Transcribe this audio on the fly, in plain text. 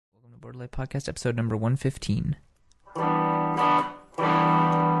Borderlight Podcast, episode number 115.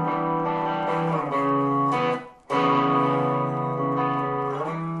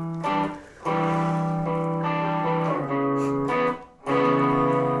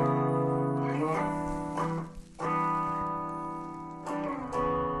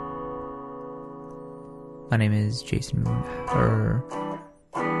 My name is Jason. Sorry.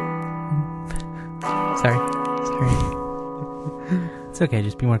 It's okay,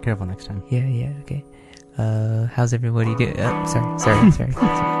 just be more careful next time. Yeah, okay. How's everybody doing? Sorry.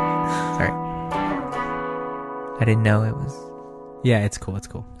 I didn't know it was... Yeah, it's cool.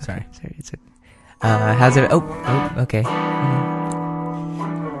 Sorry. Sorry, it's okay. How's it... Oh, okay.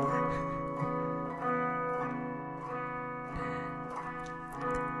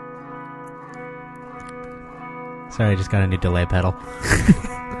 Sorry, I just got a new delay pedal.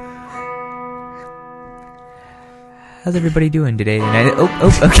 How's everybody doing today? Tonight?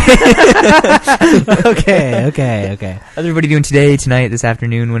 Okay. Okay. How's everybody doing today, tonight, this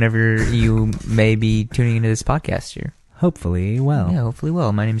afternoon, whenever you may be tuning into this podcast here? Hopefully well. Yeah, hopefully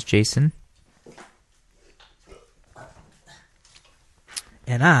well. My name's Jason.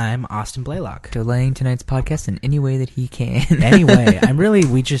 And I'm Austin Blaylock. Delaying tonight's podcast in any way that he can. Anyway,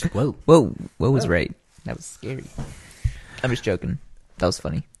 Whoa. Whoa was right. That was scary. I'm just joking. That was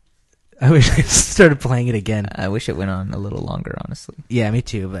funny. I wish I started playing it again. I wish it went on a little longer, honestly. Yeah, me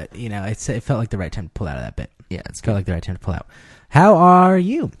too, but, it felt like the right time to pull out of that bit. Yeah, it's felt like the right time to pull out. How are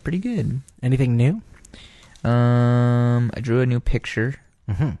you? Pretty good. Anything new? I drew a new picture.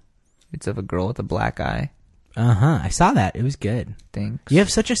 Mm-hmm. It's of a girl with a black eye. Uh-huh. I saw that. It was good. Thanks. You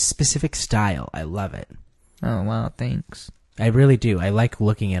have such a specific style. I love it. Oh, wow, thanks. I really do. I like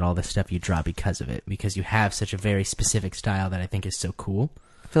looking at all the stuff you draw because of it, because you have such a very specific style that I think is so cool.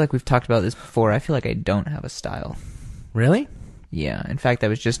 I feel like we've talked about this before. I feel like I don't have a style. Really? Yeah. In fact, I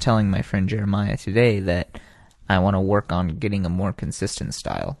was just telling my friend Jeremiah today that I want to work on getting a more consistent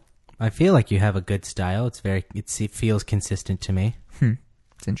style. I feel like you have a good style. It feels consistent to me.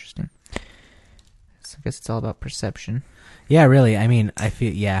 It's interesting. So I guess it's all about perception. Yeah, really. I mean, I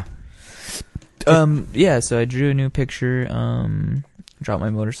feel, yeah. Yeah, so I drew a new picture, dropped my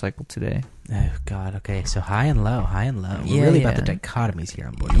motorcycle today. Oh, God, okay. So high and low. We're Yeah, really yeah. about the dichotomies here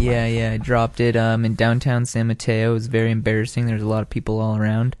on board. Yeah, I dropped it in downtown San Mateo. It was very embarrassing. There's a lot of people all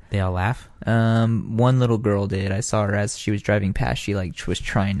around. They all laugh? One little girl did. I saw her as she was driving past. She, was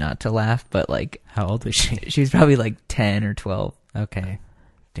trying not to laugh, but, How old was she? she was probably, 10 or 12. Okay.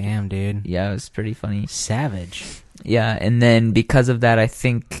 Damn, dude. Yeah, it was pretty funny. Savage. Yeah, and then because of that, I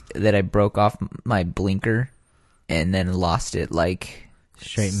think that I broke off my blinker and then lost it,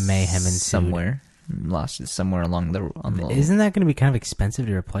 straight mayhem ensued. somewhere. Lost it somewhere along the... Isn't that going to be kind of expensive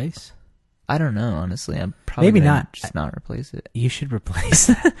to replace? I don't know, honestly. I'm probably Maybe gonna not. just not replace it. You should replace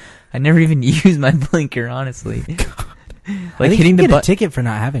it. I never even used my blinker, honestly. I think hitting you the get a ticket for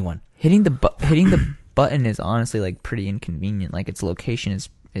not having one. hitting the button is honestly pretty inconvenient. Its location is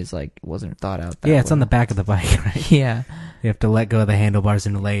wasn't thought out. Yeah, it's on the back of the bike, right? Yeah. You have to let go of the handlebars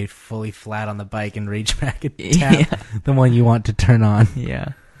and lay fully flat on the bike and reach back and tap the one you want to turn on.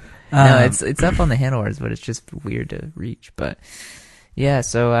 Yeah. No, it's up on the handlebars, but it's just weird to reach. But yeah,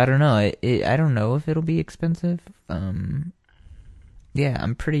 so I don't know. I don't know if it'll be expensive. Yeah,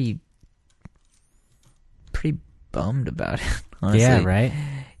 I'm pretty bummed about it, honestly. Yeah, right?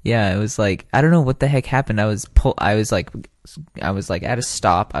 Yeah, it was I don't know what the heck happened. I was at a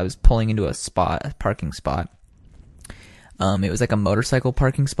stop. I was pulling into a parking spot. It was a motorcycle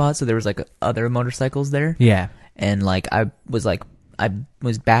parking spot, so there was other motorcycles there. Yeah. And I was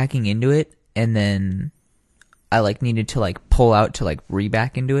backing into it, and then I needed to pull out to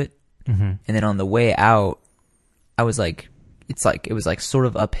re-back into it. Mm-hmm. And then on the way out, I was it was sort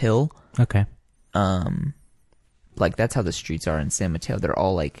of uphill. Okay. That's how the streets are in San Mateo. They're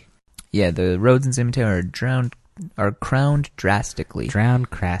all the roads in San Mateo are crowned drastically.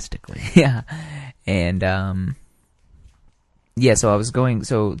 Yeah. And, yeah, so I was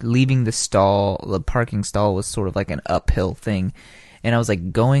leaving the parking stall was sort of an uphill thing. And I was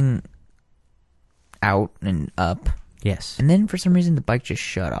going out and up. Yes. And then for some reason the bike just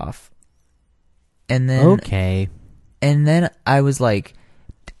shut off. And then... Okay. And then I was and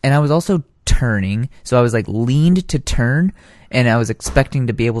I was also turning, so I was leaned to turn, and I was expecting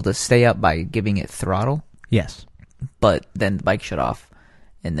to be able to stay up by giving it throttle. Yes. But then the bike shut off,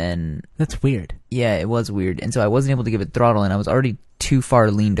 and then... That's weird. Yeah, it was weird. And so I wasn't able to give it throttle, and I was already too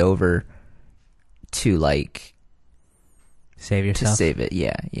far leaned over to, Save yourself? To save it,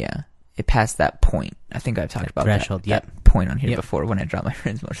 yeah. It passed that point. I think I've talked about threshold, that point on here before when I dropped my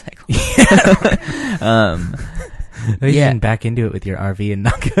friend's motorcycle. You can back into it with your RV and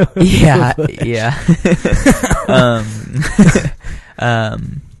not go. Yeah, yeah.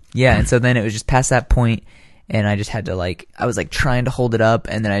 Yeah, and so then it was just past that point, and I just had to I was trying to hold it up,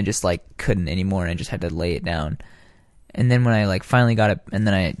 and then I just couldn't anymore, and I just had to lay it down. And then when I finally got it, and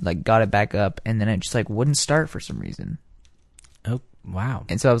then I got it back up, and then it just wouldn't start for some reason. Oh, wow.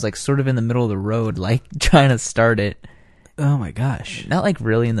 And so I was sort of in the middle of the road, trying to start it. Oh my gosh. Not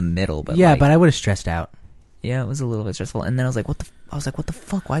really in the middle, but yeah, but I would have stressed out. Yeah, it was a little bit stressful. And then I was like, what the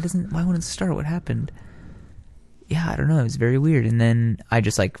fuck? Why wouldn't it start? What happened? Yeah, I don't know. It was very weird. And then I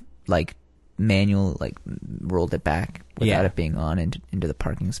just manual rolled it back without it being on into the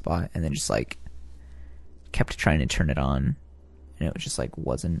parking spot, and then just kept trying to turn it on, and it was just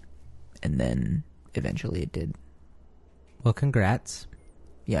wasn't. And then eventually it did. Well, congrats.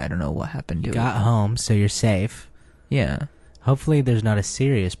 Yeah, I don't know what happened to it. You got home, so you're safe. Yeah. Hopefully there's not a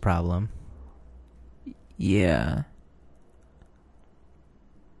serious problem. Yeah.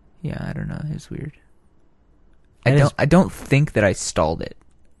 Yeah, I don't know. It's weird. I don't think that I stalled it.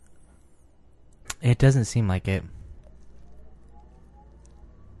 It doesn't seem like it.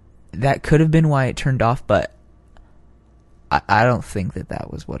 That could have been why it turned off, but I don't think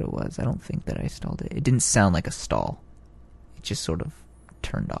that was what it was. I don't think that I stalled it. It didn't sound like a stall. It just sort of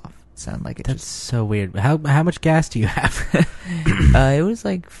turned off. It sounded like it. That's so weird. How much gas do you have? It was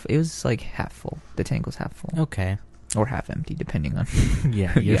half full. The tank was half full. Okay. Or half empty, depending on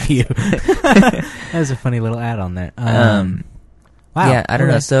your view. That was a funny little add-on there. Wow. Yeah, I don't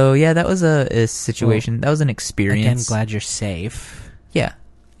know. So yeah, that was a situation. That was an experience. Again, glad you're safe. Yeah,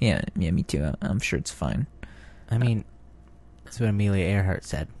 me too. I'm sure it's fine. I mean, that's what Amelia Earhart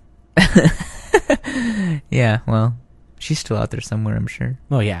said. Yeah, well, she's still out there somewhere, I'm sure.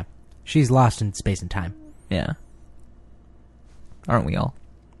 Oh yeah, she's lost in space and time. Yeah, aren't we all?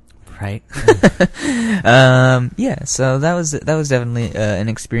 Right. Yeah, so that was definitely an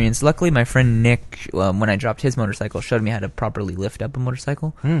experience. Luckily, my friend Nick, when I dropped his motorcycle, showed me how to properly lift up a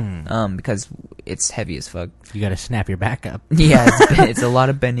motorcycle. Because it's heavy as fuck. You got to snap your back up. Yeah, it's a lot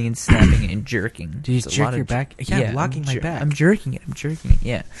of bending and snapping and jerking. Do you jerk your back? Yeah, I'm locking my back. I'm jerking it.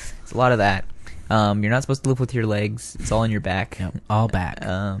 Yeah, it's a lot of that. You're not supposed to lift with your legs. It's all in your back. Yep, all back.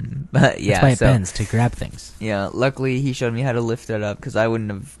 But yeah, that's why it bends to grab things. Yeah, luckily he showed me how to lift it up because I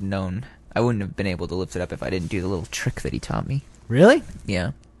wouldn't have known. I wouldn't have been able to lift it up if I didn't do the little trick that he taught me. Really?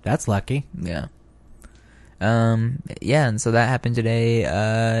 Yeah. That's lucky. Yeah. Yeah, and so that happened today.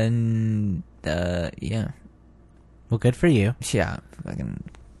 Yeah. Well, good for you. Yeah, fucking.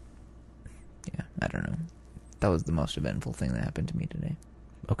 Yeah, I don't know. That was the most eventful thing that happened to me today.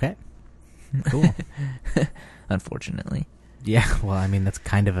 Okay. Cool. Unfortunately. Yeah, well, I mean, that's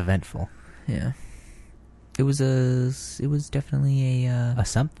kind of eventful. Yeah. It was definitely a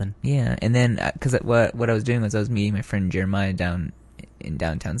something. Yeah, and then because what I was doing was I was meeting my friend Jeremiah down in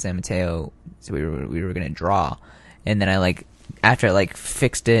downtown San Mateo, so we were gonna draw, and then after I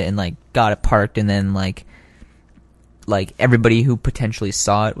fixed it and got it parked, and then everybody who potentially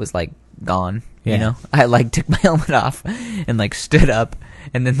saw it was gone. Yeah. You know, I took my helmet off and stood up,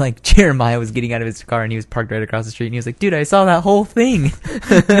 and then Jeremiah was getting out of his car and he was parked right across the street, and he was like, "Dude, I saw that whole thing."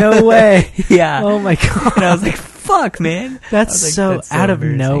 No way. Yeah. Oh my god. And I was like, "Fuck, man." That's so out of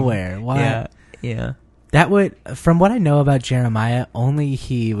nowhere. Why? Yeah. Yeah. That would, from what I know about Jeremiah, only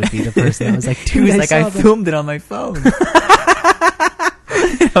he would be the person that was like, "Dude, he was I filmed it on my phone." I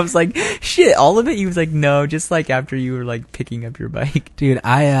was like, "Shit, all of it?" He was like, "No, just after you were picking up your bike." Dude,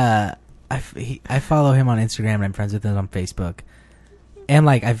 I follow him on Instagram and I'm friends with him on Facebook. And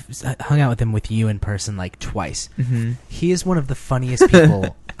I've hung out with him with you in person twice. Mm-hmm. He is one of the funniest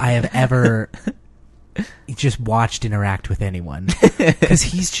people I have ever just watched interact with anyone. Because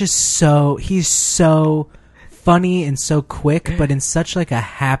he's so funny and so quick, but in such a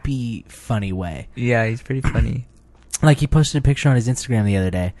happy, funny way. Yeah, he's pretty funny. He posted a picture on his Instagram the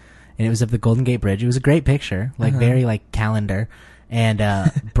other day, and it was of the Golden Gate Bridge. It was a great picture, very calendar. And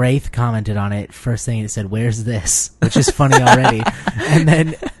Braith commented on it. First thing it said, "Where's this?" Which is funny already. And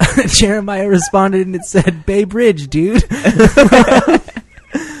then Jeremiah responded and it said, "Bay Bridge, dude." And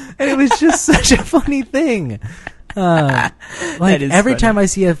it was just such a funny thing. Every time I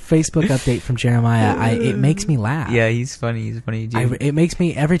see a Facebook update from Jeremiah, it makes me laugh. Yeah, he's funny. He's funny, dude. It makes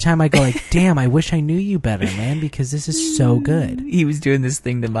me, every time I go damn, I wish I knew you better, man, because this is so good. He was doing this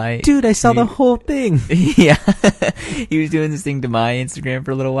thing to my... Dude, I saw the whole thing. Yeah. He was doing this thing to my Instagram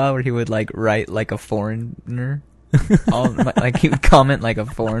for a little while where he would write a foreigner. He would comment a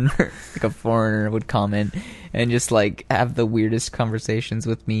foreigner. A foreigner would comment and just have the weirdest conversations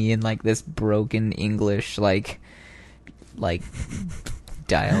with me in this broken English,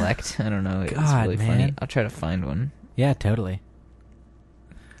 dialect. I don't know. It's God, really man. funny. I'll try to find one. Yeah, totally.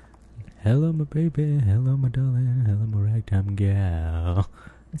 Hello, my baby. Hello, my darling. Hello, my ragtime gal.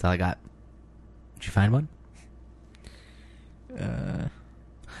 That's all I got. Did you find one?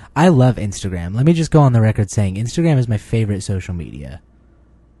 I love Instagram. Let me just go on the record saying Instagram is my favorite social media.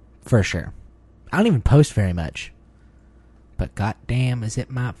 For sure. I don't even post very much. But goddamn, is it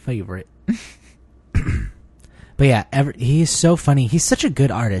my favorite. But yeah, he is so funny. He's such a good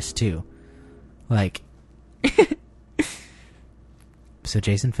artist, too. Like... So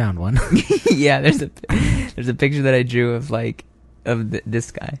Jason found one. Yeah, there's a picture that I drew of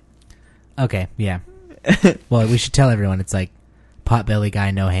this guy. Okay, yeah. Well, we should tell everyone it's like potbelly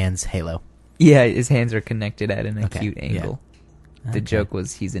guy, no hands, halo. Yeah, his hands are connected at an acute yeah. angle. Okay. The joke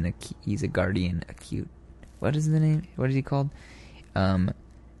was he's a guardian acute. What is the name? What is he called?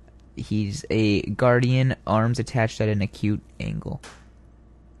 He's a guardian, arms attached at an acute angle.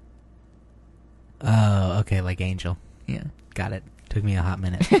 Oh, okay, like Angel. Yeah. Got it. Took me a hot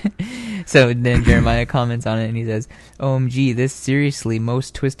minute. So then Jeremiah comments on it and he says, OMG, this seriously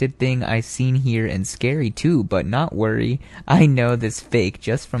most twisted thing I seen here and scary too, but not worry. I know this fake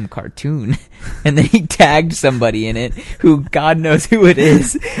just from cartoon. And then he tagged somebody in it who God knows who it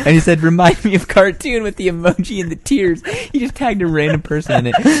is. And he said, remind me of cartoon with the emoji and the tears. He just tagged a random person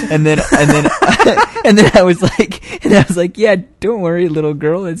in it. And then I was like, yeah, don't worry, little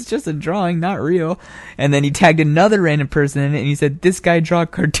girl. It's just a drawing, not real. And then he tagged another random person in it and he said, this guy draw a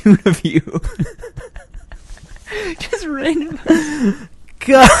cartoon of you. Just random.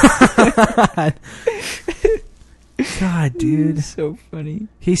 God. God, dude. So funny.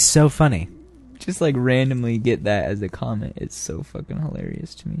 He's so funny. Just like randomly get that as a comment. It's so fucking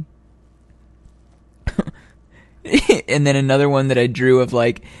hilarious to me. And then another one that I drew of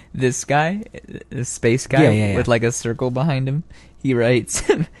like this guy, the space guy with like a circle behind him. He writes,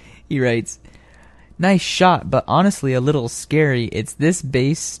 nice shot, but honestly a little scary. Is this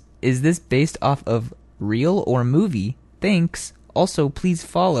based off of real or movie? Thanks. Also, please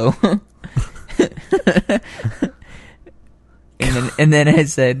follow. and then I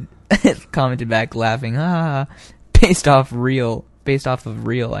said, commented back laughing, based off of real,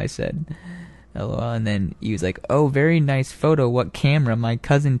 I said. LOL. And then he was like, oh, very nice photo. What camera? My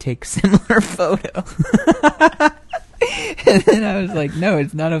cousin takes similar photo. And then I was like, no,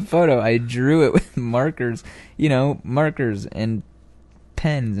 it's not a photo. I drew it with markers and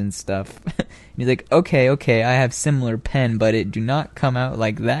pens and stuff. And he's like, okay, I have similar pen, but it do not come out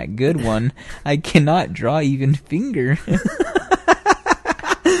like that good one. I cannot draw even finger.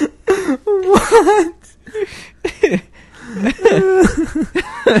 What?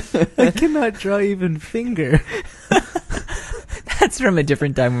 I cannot draw even finger. That's from a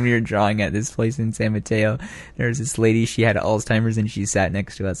different time when we were drawing at this place in San Mateo. There was this lady, she had Alzheimer's and she sat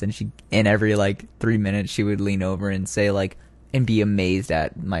next to us, and she, in every 3 minutes, she would lean over and say and be amazed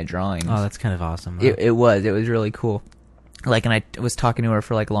at my drawings. Oh, that's kind of awesome. It was really cool. And I was talking to her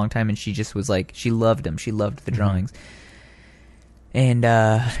for a long time, and she just was she loved them. She loved the drawings. And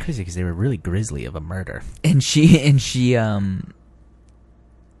it's crazy because they were really grisly of a murder. And she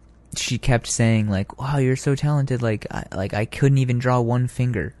kept saying wow, you're so talented. I couldn't even draw one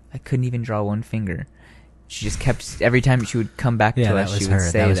finger. She just kept, every time she would come back to us, she would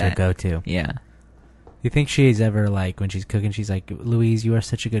say that was her go-to. Yeah. You think she's ever when she's cooking, she's like, Louise, you are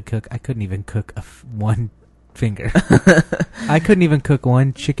such a good cook. I couldn't even cook one finger. I couldn't even cook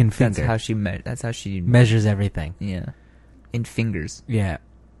one chicken finger. That's how she measures everything. Yeah. In fingers. Yeah.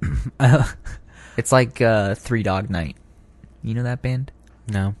 It's like Three Dog Night. You know that band?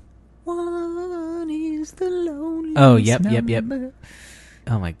 No. One is the loneliest. Oh, yep.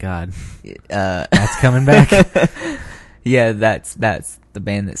 Oh my God. That's coming back. Yeah, that's the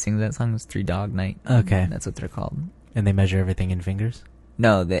band that sings that song. Is Three Dog Night. Okay. That's what they're called. And they measure everything in fingers?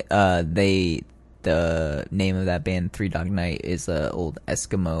 No, the name of that band, Three Dog Night, is an old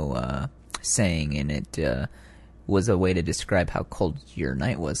Eskimo saying, and it was a way to describe how cold your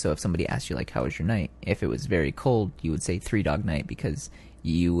night was. So if somebody asked you how was your night, if it was very cold, you would say Three Dog Night, because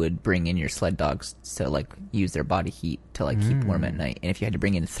you would bring in your sled dogs to use their body heat to keep warm at night. And if you had to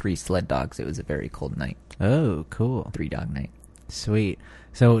bring in 3 sled dogs, it was a very cold night. Oh, cool. 3 dog night. Sweet.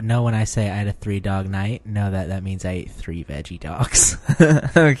 So no, when I say I had a 3 dog night, no, that means I ate 3 veggie dogs.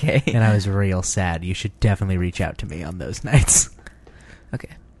 Okay. And I was real sad. You should definitely reach out to me on those nights. Okay.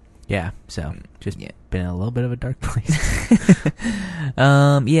 Yeah, so just been in a little bit of a dark place.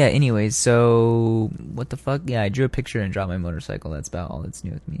 Yeah, anyways, so what the fuck? Yeah, I drew a picture and dropped my motorcycle. That's about all that's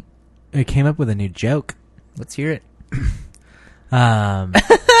new with me. I came up with a new joke. Let's hear it. Oh.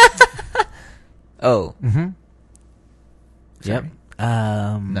 Mm-hmm. Yep.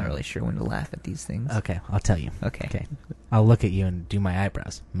 I'm not really sure when to laugh at these things. Okay, I'll tell you. Okay. I'll look at you and do my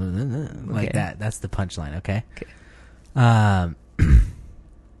eyebrows. Like Okay. that. That's the punchline, okay? Okay.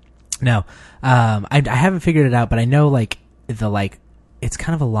 No. I haven't figured it out, but I know, like, it's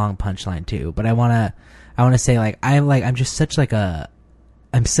kind of a long punchline, too. But I want to say, I'm just such,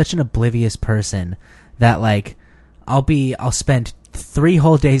 I'm such an oblivious person that, like, I'll spend 3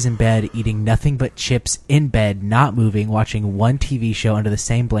 whole days in bed eating nothing but chips in bed, not moving, watching one TV show under the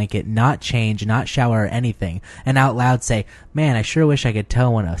same blanket, not change, not shower or anything, and out loud say, man, I sure wish I could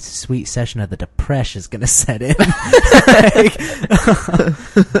tell when a sweet session of the depression is going to set in.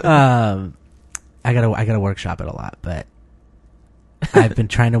 I gotta workshop it a lot, but I've been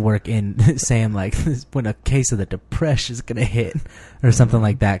trying to work in saying, like, when a case of the depression is going to hit or something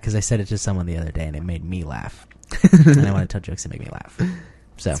like that, because I said it to someone the other day and it made me laugh. And I want to tell jokes that make me laugh.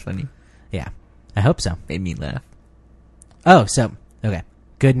 So That's funny. Yeah, I hope so. Made me laugh. Oh, so okay,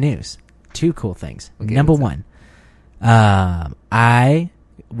 good news. 2 cool things. Okay, Number what's 1, I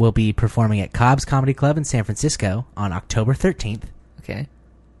will be performing at Cobb's Comedy Club in San Francisco on October 13th. Okay.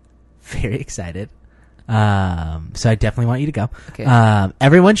 Very excited. So I definitely want you to go. Okay.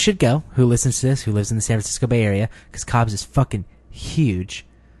 Everyone should go who listens to this, who lives in the San Francisco Bay Area, because Cobb's is fucking huge.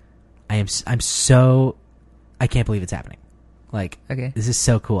 I'm so, I can't believe it's happening. Like, Okay. this is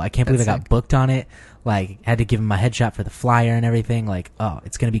so cool. I can't believe I That's got sick. booked on it. Like, had to give him my headshot for the flyer and everything. Like, oh,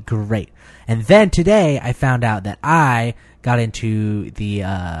 it's gonna be great. And then today I found out that I got into the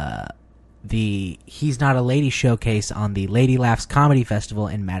He's Not a Lady showcase on the Lady Laughs Comedy Festival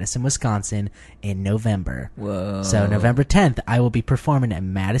in Madison, Wisconsin in November. Whoa. So November 10th, I will be performing at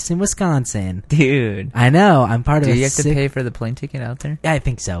Madison, Wisconsin. Dude. I know, I'm part of Do a you have to sick- pay for the plane ticket out there? Yeah, I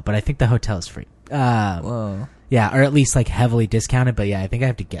think so, but I think the hotel is free. Whoa. Yeah, or at least like heavily discounted, but yeah, I think I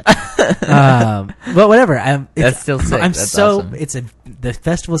have to get it. But whatever. That's still sick. I'm That's so awesome. The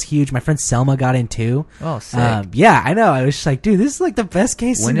festival's huge. My friend Selma got in too. Oh, sick. Yeah, I know. I was just like, dude, this is like the best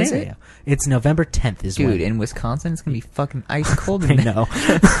case When scenario. is it? It's November 10th is Dude, when. in Wisconsin, it's going to be fucking ice cold. I know.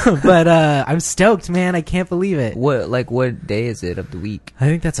 But I'm stoked, man. I can't believe it. What day is it of the week? I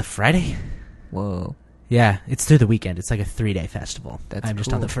think that's a Friday. Whoa. Yeah, it's through the weekend. It's like a 3-day festival. That's I'm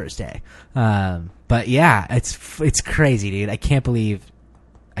just on cool. the first day. But yeah, it's crazy, dude. I can't believe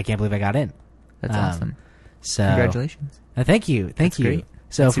I got in. That's awesome. So Congratulations. thank you. That's you. great.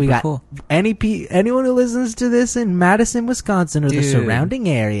 So That's if we super got cool. anyone who listens to this in Madison, Wisconsin, or the Dude. surrounding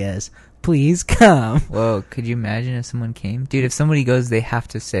areas, please come. Whoa, could you imagine if someone came? Dude, if somebody goes, they have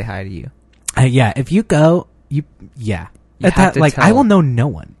to say hi to you. Yeah, if you go, You At have that, to I tell. will know no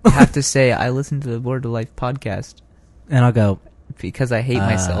one, You have to say, I listened to the Word of Life podcast and I'll go. because I hate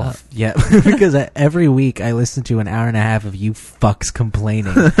myself. Yeah, because every week I listen to an hour and a half of you fucks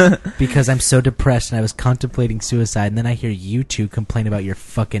complaining because I'm so depressed and I was contemplating suicide, and then I hear you two complain about your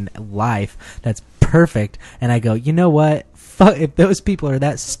fucking life. That's perfect, and I go, you know what? Fuck, if those people are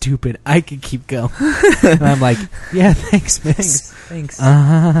that stupid, I could keep going. And I'm like, yeah, thanks, miss. Thanks.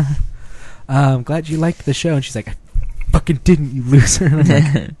 I'm glad you liked the show. And she's like, I fucking didn't, you loser. And I'm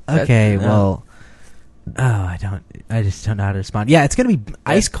like, okay, well. Oh, I just don't know how to respond. Yeah, it's gonna be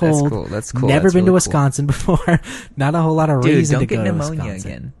ice cold. That's cool. Never That's been to really Wisconsin before. Not a whole lot of Dude, reason don't to get go to pneumonia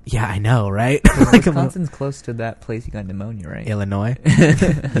Wisconsin. again. Yeah, I know, right? 'Cause Like Wisconsin's close to that place you got pneumonia, right? Illinois.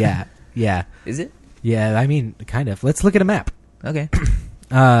 Yeah. Is it? Yeah, I mean, kind of. Let's look at a map. Okay.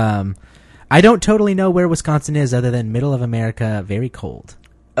 I don't totally know where Wisconsin is other than middle of America, very cold.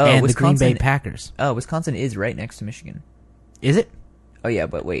 Oh, and Wisconsin, the Green Bay Packers. Oh, Wisconsin is right next to Michigan. Is it? Oh, yeah,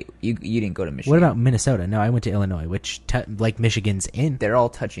 but wait. You didn't go to Michigan. What about Minnesota? No, I went to Illinois, which, like, Michigan's in. They're all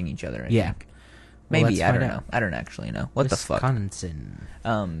touching each other, I Yeah. think. Well, Maybe, let's I don't find know. out. I don't actually know. What the fuck? Wisconsin.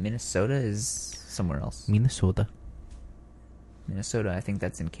 Minnesota is somewhere else. Minnesota. Minnesota, I think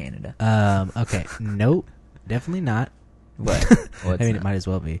that's in Canada. Okay. Nope. Definitely not. What? I mean, it might as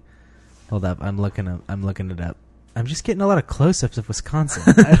well be. Hold up. I'm looking it up. I'm just getting a lot of close-ups of Wisconsin.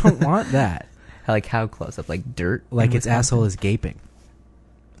 I don't want that. Like how close up? Like dirt? Like in its Wisconsin? asshole is gaping.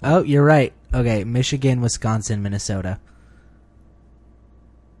 Oh, you're right. Okay, Michigan, Wisconsin, Minnesota.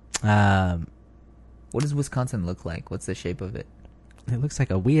 What does Wisconsin look like? What's the shape of it? It looks like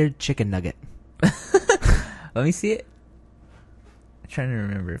a weird chicken nugget. Let me see it. I'm trying to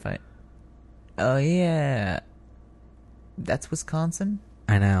remember if I... Oh, yeah. That's Wisconsin?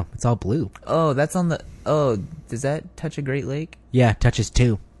 I know. It's all blue. Oh, that's on the... Oh, does that touch a Great Lake? Yeah, touches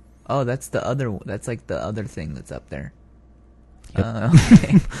two. Oh, that's the other... That's like the other thing that's up there. Yep.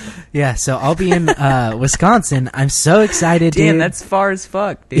 Okay. Yeah, so I'll be in Wisconsin. I'm so excited, dude. Damn, that's far as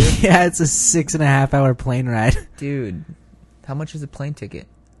fuck, dude. Yeah, it's a 6.5 hour plane ride. Dude, how much is a plane ticket?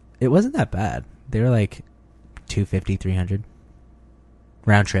 It wasn't that bad. They were like $250, $300.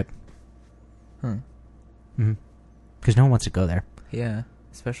 Round trip. Huh. Mm-hmm. Because no one wants to go there. Yeah.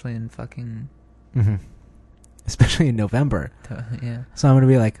 Especially in fucking... Mm-hmm. Especially in November. Yeah. So I'm going to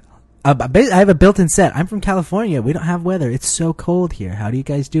be like, I have a built-in set. I'm from California. We don't have weather. It's so cold here. How do you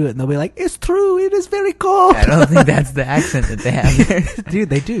guys do it? And they'll be like, it's true. It is very cold. I don't think that's the accent that they have there. Dude,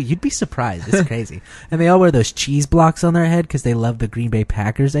 they do. You'd be surprised. It's crazy. And they all wear those cheese blocks on their head because they love the Green Bay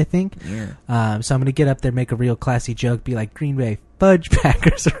Packers, I think. Yeah. So I'm going to get up there, make a real classy joke, be like, Green Bay Fudge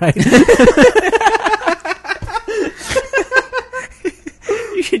Packers, right?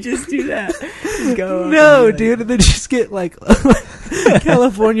 You should just do that. Just go no, dude, and then just get like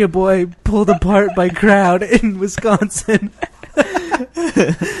California boy pulled apart by crowd in Wisconsin.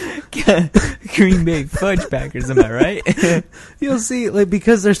 Green Bay Fudge Packers, am I right? You'll see, like,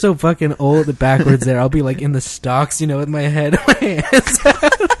 because they're so fucking old and backwards there, I'll be like in the stocks, with my head and my hands out.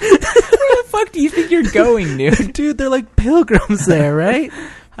 Where the fuck do you think you're going, dude? Dude, they're like pilgrims there, right?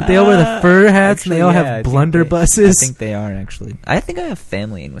 They all wear the fur hats, and they all have blunderbusses. I think they are, actually. I think I have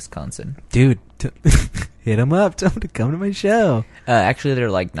family in Wisconsin. Dude, hit them up. Tell them to come to my show. Actually, they're,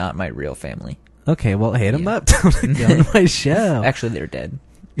 like, not my real family. Okay, well, hit them up. Tell them to come to my show. Actually, they're dead.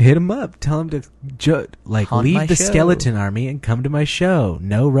 Hit them up. Tell them to, leave the show. Skeleton Army and come to my show.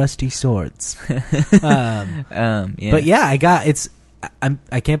 No rusty swords. Yeah. But, yeah, it's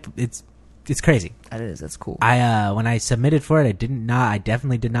crazy. That is. That's cool. When I submitted for it, I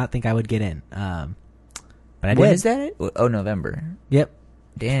definitely did not think I would get in. But I did. When is that? Oh, November. Yep.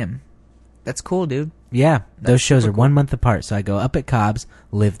 Damn. That's cool, dude. Yeah. Those shows are 1 month apart. So I go up at Cobb's,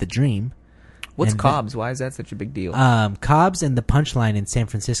 live the dream. What's Cobb's? Why is that such a big deal? Cobb's and the Punchline in San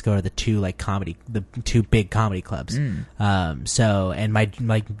Francisco are the two big comedy clubs. So, and my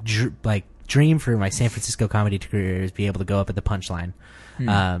dream for my San Francisco comedy career is be able to go up at the Punchline.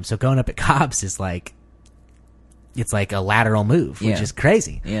 So going up at Cobb's is it's like a lateral move, which is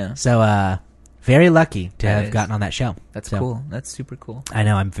crazy. Yeah. So, very lucky to have gotten on that show. That's cool. That's super cool. I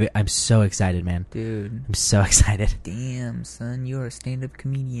know. I'm so excited, man. Dude. I'm so excited. Damn, son. You're a stand-up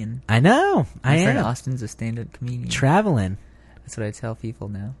comedian. I know. My friend Austin's a stand-up comedian. Traveling. That's what I tell people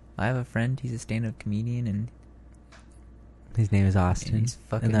now. I have a friend. He's a stand-up comedian, and his name is Austin. And he's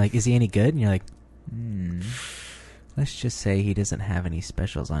fucking... And they're like, is he any good? And you're like, let's just say he doesn't have any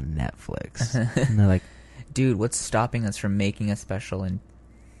specials on Netflix. And they're like, dude, what's stopping us from making a special? And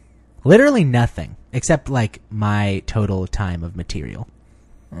literally nothing, except my total time of material.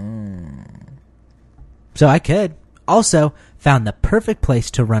 So I could. Also, found the perfect place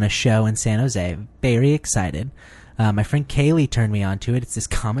to run a show in San Jose. Very excited. My friend Kaylee turned me on to it. It's this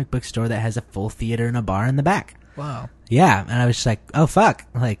comic book store that has a full theater and a bar in the back. Wow. Yeah, and I was just like, oh, fuck.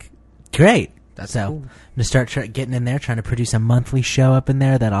 Great. That's so cool. I'm going to start getting in there, trying to produce a monthly show up in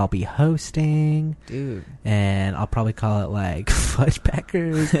there that I'll be hosting. Dude. And I'll probably call it, Fudge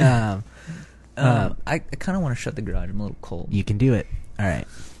Packers. I kind of want to shut the garage. I'm a little cold. You can do it. All right.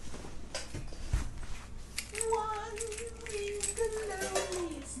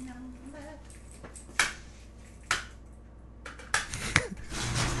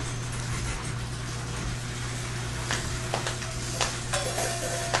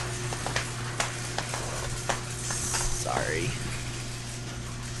 Sorry.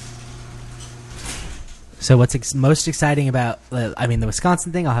 So what's most exciting about, the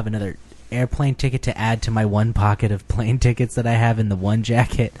Wisconsin thing, I'll have another airplane ticket to add to my one pocket of plane tickets that I have in the one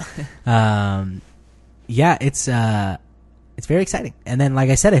jacket. Yeah, it's very exciting. And then,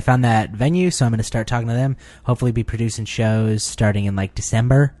 like I said, I found that venue, so I'm going to start talking to them. Hopefully be producing shows starting in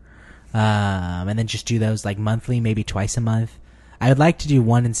December. And then just do those monthly, maybe twice a month. I would like to do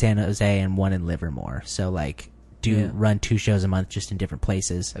one in San Jose and one in Livermore. So run 2 shows a month just in different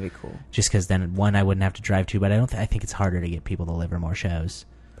places. That'd be cool. Just because then one I wouldn't have to drive to, but I think it's harder to get people to Livermore shows.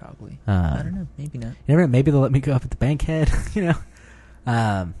 Probably. I don't know. Maybe not. You never know, maybe they'll let me go up at the Bankhead,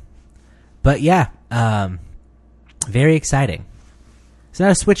 But yeah, very exciting. So now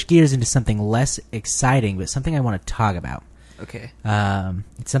to switch gears into something less exciting, but something I want to talk about. Okay.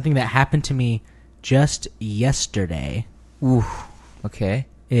 It's something that happened to me just yesterday. Ooh. Okay.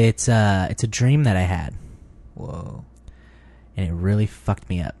 It's a dream that I had. Whoa. And it really fucked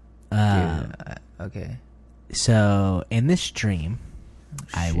me up. Okay. So in this dream,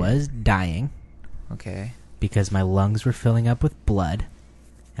 I was dying. Okay. Because my lungs were filling up with blood,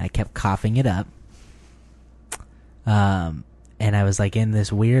 and I kept coughing it up. And I was in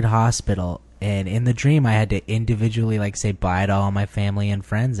this weird hospital, and in the dream I had to individually say bye to all my family and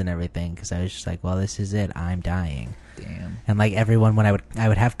friends and everything, because I was just well, this is it, I'm dying. Damn. And everyone, when I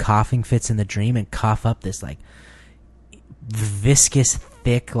would have coughing fits in the dream and cough up this viscous,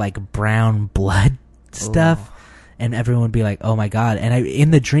 thick, brown blood stuff. and everyone would be like, oh my God. And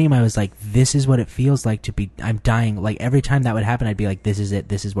in the dream, I was like, this is what it feels like to be, I'm dying. Like every time that would happen, I'd be like, this is it.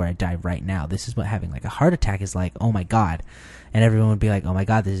 This is where I die right now. This is what having like a heart attack is like. Oh my God. And everyone would be like, oh my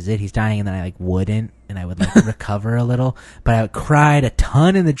God, this is it. He's dying. And then I like wouldn't, and I would like recover a little, but I cried a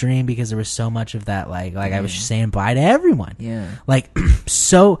ton in the dream because there was so much of that. Like I was saying bye to everyone. Yeah. Like,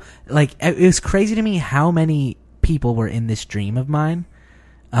 so like, it was crazy to me how many people were in this dream of mine.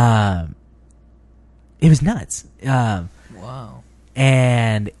 It was nuts. Wow.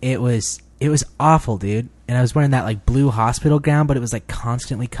 And it was awful, dude. And I was wearing that like blue hospital gown, but it was like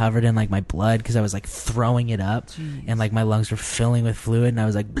constantly covered in like my blood because I was like throwing it up. Jeez. And like my lungs were filling with fluid, and I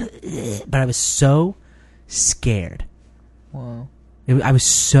was like, but I was so scared. Wow. I was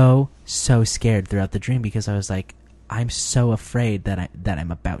so scared throughout the dream because I was like, I'm so afraid that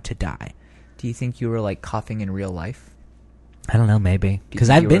I'm about to die. Do you think you were like coughing in real life? I don't know, maybe. Because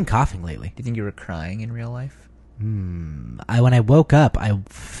I've been coughing lately. Do you think you were crying in real life? When I woke up, I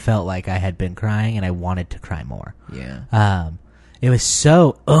felt like I had been crying and I wanted to cry more. Yeah. It was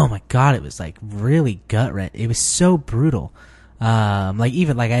so, oh my God, it was like really gut-wrenching. It was so brutal. Like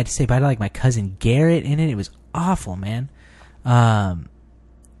even like I had to say bye to like my cousin Garrett in it. It was awful, man. And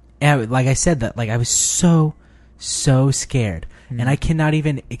like I said that, like I was so scared. And I cannot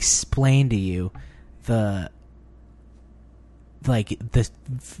even explain to you the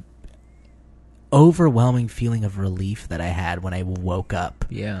overwhelming feeling of relief that I had when I woke up.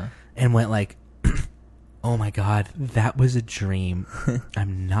 Yeah. And went like, oh my God, that was a dream.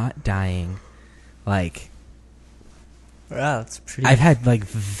 I'm not dying. Like, wow, that's pretty. I've had like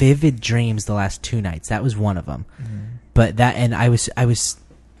vivid dreams the last 2 nights. That was one of them. But that, and I was,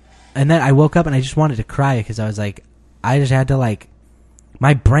 and then I woke up and I just wanted to cry because I was like, I just had to like,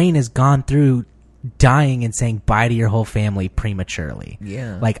 my brain has gone through dying and saying bye to your whole family prematurely.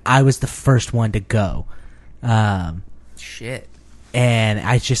 Yeah. Like I was the first one to go. Shit. And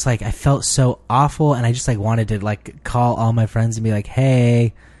I just like, I felt so awful, and I just like wanted to like call all my friends and be like,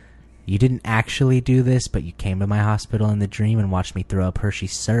 hey, you didn't actually do this, but you came to my hospital in the dream and watched me throw up Hershey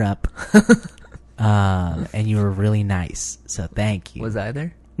syrup. And you were really nice. So thank you. Was I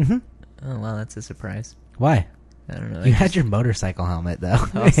there? Mm-hmm. Oh, wow, that's a surprise. Why? I don't know. You had your motorcycle helmet though.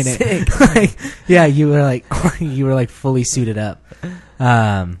 Oh, sick. Like, yeah, you were like fully suited up.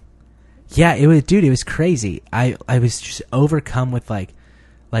 Yeah, it was crazy. I was just overcome with like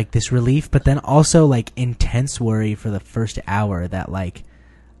this relief, but then also like intense worry for the first hour that like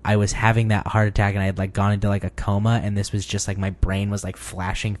I was having that heart attack and I had like gone into like a coma, and this was just like my brain was like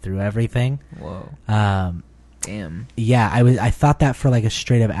flashing through everything. Whoa. Damn. Yeah, I thought that for like a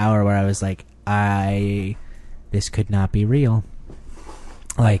straight up hour where I was like, this could not be real.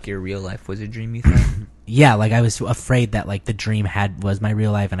 Like your real life was a dream, you thought? Yeah, like I was afraid that like the dream was my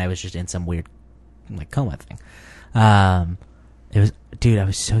real life and I was just in some weird like coma thing. It was, dude, I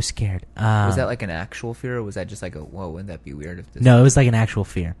was so scared. Was that like an actual fear, or was that just like whoa, wouldn't that be weird if this... No, it was like an actual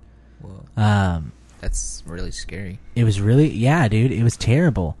fear. Whoa. That's really scary. It was really, yeah, dude, it was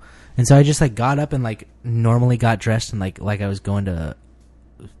terrible. And so I just like got up and like normally got dressed and like I was going to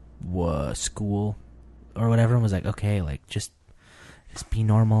school or whatever, and was like, okay, like just be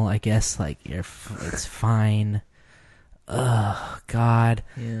normal, I guess. Like it's fine. Oh God.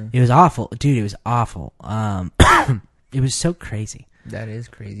 Yeah. It was awful, dude. It was awful. It was so crazy. That is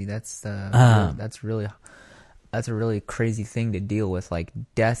crazy. That's a really crazy thing to deal with. Like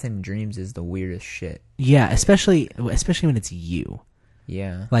death in dreams is the weirdest shit. Yeah, especially when it's you.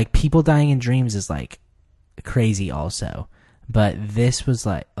 Yeah. Like people dying in dreams is like crazy also, but this was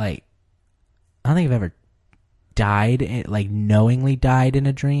like I don't think I've ever died, like knowingly died in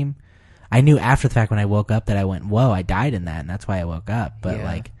a dream. I knew after the fact when I woke up that I went, whoa, I died in that, and that's why I woke up. But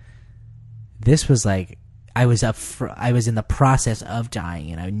like this was like I was in the process of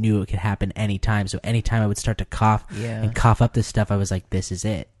dying, and I knew it could happen anytime. So anytime I would start to cough and cough up this stuff, I was like, this is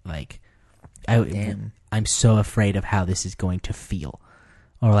it. Like I'm so afraid of how this is going to feel,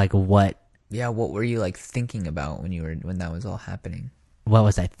 or like what. Yeah, what were you like thinking about when that was all happening? What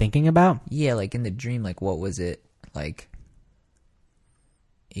was I thinking about? Yeah, like in the dream, like what was it like?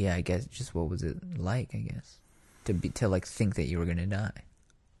 Yeah, I guess just what was it like? I guess to like think that you were gonna die.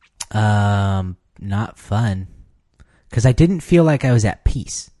 Not fun, because I didn't feel like I was at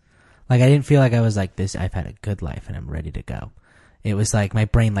peace. Like I didn't feel like I was like this. I've had a good life and I'm ready to go. It was like my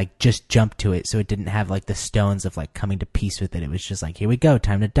brain like just jumped to it, so it didn't have like the stones of like coming to peace with it. It was just like, here we go,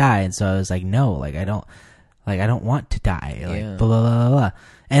 time to die. And so I was like, no, like I don't want to die. Like blah blah blah blah.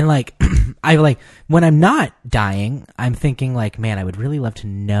 And like I like when I'm not dying, I'm thinking like, man, I would really love to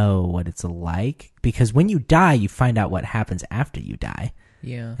know what it's like, because when you die, you find out what happens after you die.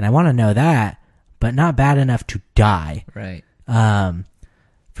 Yeah. And I want to know that, but not bad enough to die. Right.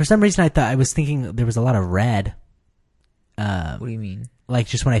 For some reason, I was thinking there was a lot of red. What do you mean? Like,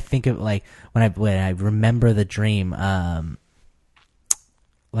 just when I think of, like, when I remember the dream,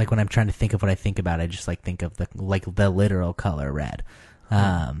 like when I'm trying to think of what I think about, I just like think of the literal color red.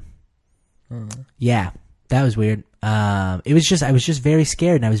 Yeah, that was weird. It was just, I was just very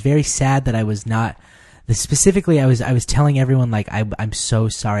scared, and I was very sad that I was not. Specifically, I was telling everyone, like, I'm so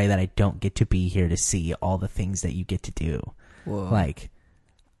sorry that I don't get to be here to see all the things that you get to do. Whoa.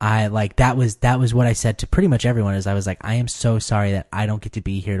 That was what I said to pretty much everyone. Is I was like, I am so sorry that I don't get to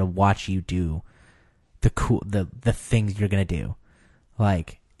be here to watch you do the things you're gonna do.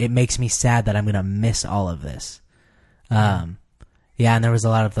 Like, it makes me sad that I'm gonna miss all of this. Yeah, and there was a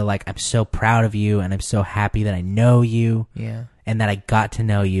lot of the, like, I'm so proud of you, and I'm so happy that I know you. Yeah. And that I got to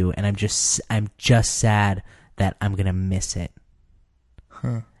know you, and I'm just sad that I'm gonna miss it.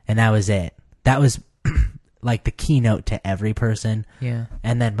 Huh. And that was it. That was like the keynote to every person. Yeah.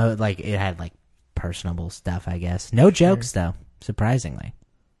 And then like it had like personable stuff, I guess. No jokes though, surprisingly.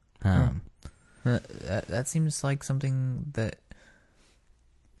 That seems like something that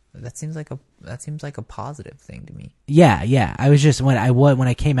seems like a positive thing to me. Yeah. I was just when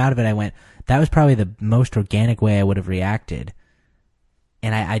I came out of it, I went, that was probably the most organic way I would have reacted.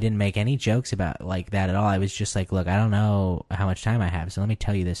 And I didn't make any jokes about like that at all. I was just like, look, I don't know how much time I have, so let me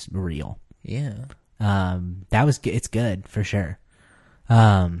tell you this real. Yeah. It's good for sure.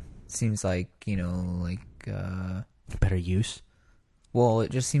 Seems like, Better use. Well,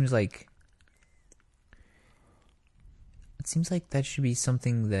 it just seems like that should be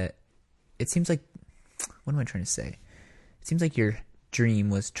something that it seems like, what am I trying to say? It seems like your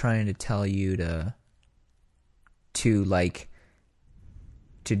dream was trying to tell you to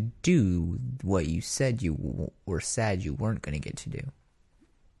do what you said you were sad you weren't going to get to do.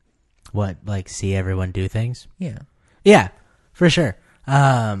 What, like see everyone do things? Yeah, for sure.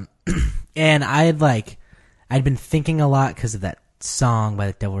 And I'd been thinking a lot because of that song by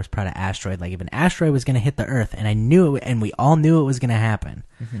the Devil Wears Prada, Asteroid. Like, if an asteroid was going to hit the Earth, and I knew it, and we all knew it was going to happen.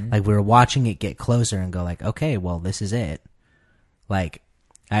 Mm-hmm. Like, we were watching it get closer and go like, okay, well, this is it. Like,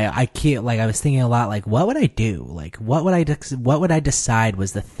 I can't, like, I was thinking a lot, like, what would I do? Like, what would I decide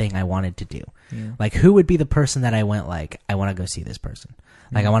was the thing I wanted to do? Yeah. Like, who would be the person that I went, like, I want to go see this person.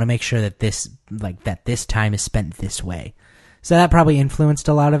 Like, I want to make sure that this time is spent this way. So that probably influenced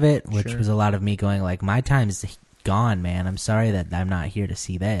a lot of it, which was a lot of me going, like, my time is gone, man. I'm sorry that I'm not here to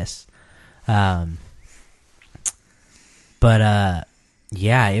see this. Yeah,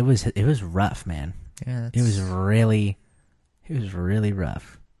 it was rough, man. Yeah, it was really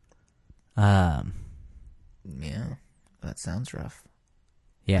rough. Yeah, that sounds rough.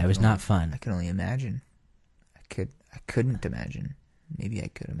 Yeah, it was not fun. I can only imagine. I couldn't imagine. Maybe I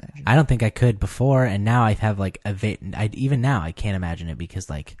could imagine. I don't think I could before, and now I have like even now I can't imagine it because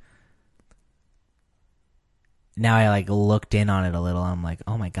like now I like looked in on it a little. And I'm like,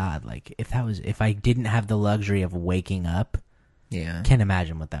 oh my god! Like if I didn't have the luxury of waking up, yeah, can't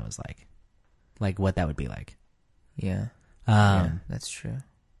imagine what that was like what that would be like. Yeah, yeah, that's true,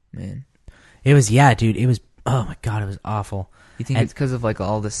 man. It was dude. It was oh my god, it was awful. You think it's because of like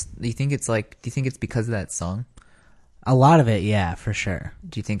all this? Do you think it's because of that song? A lot of it, yeah, for sure.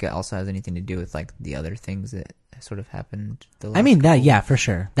 Do you think it also has anything to do with like the other things that sort of happened? Yeah, for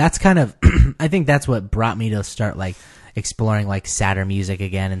sure. That's kind of, I think that's what brought me to start like exploring like sadder music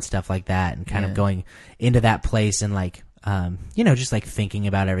again and stuff like that, and kind of going into that place and like, just like thinking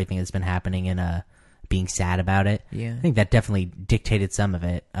about everything that's been happening and being sad about it. Yeah, I think that definitely dictated some of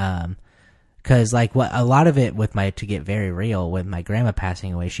it. Cause like a lot of it to get very real, with my grandma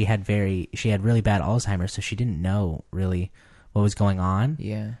passing away, she had really bad Alzheimer's, so she didn't know really what was going on.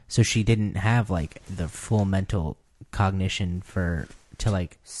 Yeah. So she didn't have like the full mental cognition to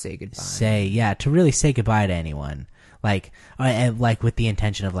like say goodbye. To really say goodbye to anyone. Like, and like with the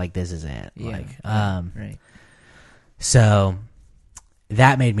intention of like, this is it. Yeah. Like, right. So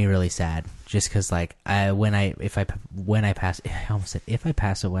that made me really sad. Just because, like, when I pass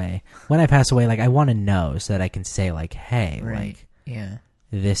away, like, I want to know so that I can say, like, hey, like,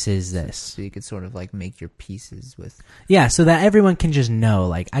 this is this. So you could sort of, like, make your pieces with. Yeah, so that everyone can just know,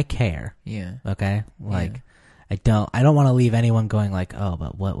 like, I care. Yeah. Okay? Like, I don't want to leave anyone going, like, oh,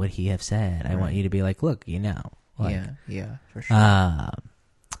 but what would he have said? I want you to be like, look, you know. Like, yeah, for sure.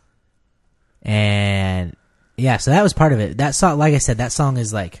 And, yeah, so that was part of it. That song, like I said, that song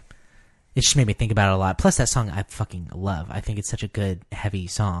is, like, it just made me think about it a lot. Plus, that song I fucking love. I think it's such a good, heavy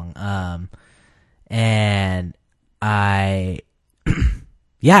song. And I've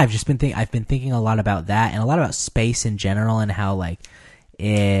been thinking a lot about that and a lot about space in general and how like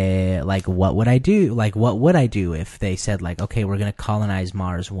like, what would I do? Like, what would I do if they said, like, okay, we're going to colonize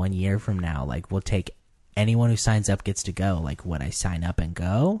Mars 1 year from now? Like, we'll take anyone who signs up gets to go. Like, would I sign up and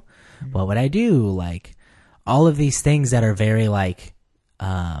go? Mm-hmm. What would I do? Like, all of these things that are very, like,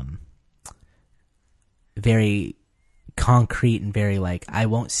 very concrete and very, like, I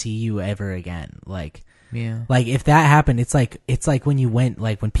won't see you ever again. Like, yeah. Like, if that happened, it's like when you went,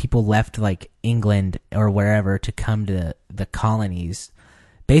 like, when people left, like, England or wherever to come to the colonies,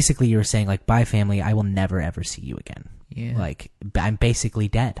 basically you were saying, like, bye, family, I will never, ever see you again. Yeah. Like, I'm basically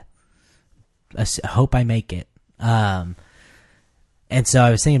dead. I hope I make it. And so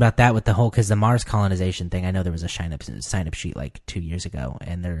I was thinking about that with the whole, because the Mars colonization thing, I know there was a sign up sheet, like, 2 years ago,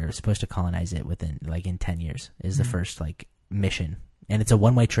 and they're supposed to colonize it within, like, in 10 years is the first, like, mission. And it's a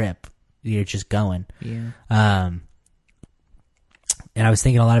one-way trip. You're just going. Yeah. And I was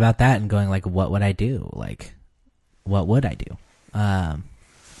thinking a lot about that and going, like, what would I do? Like, what would I do?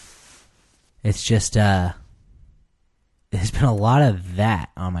 It's just, there's been a lot of that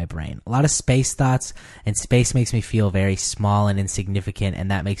on my brain. A lot of space thoughts, and space makes me feel very small and insignificant,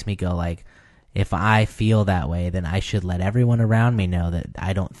 and that makes me go, like, if I feel that way, then I should let everyone around me know that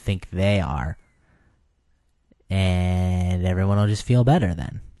I don't think they are. And everyone will just feel better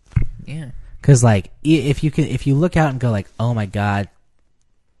then. Yeah. Because, like, if you look out and go, like, oh my God,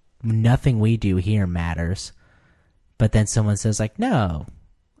 nothing we do here matters, but then someone says, like, no,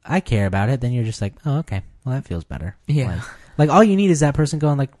 I care about it, then you're just like, oh, okay, well, that feels better. Yeah. Like all you need is that person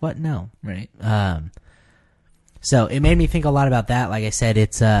going, like, what? No. Right. So it made me think a lot about that. Like I said,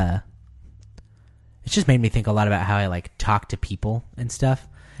 it's just made me think a lot about how I, like, talk to people and stuff,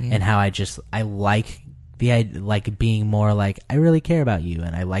 and how I like being more like, I really care about you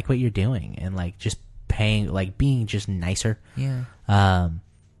and I like what you're doing, and, like, just being just nicer. Yeah.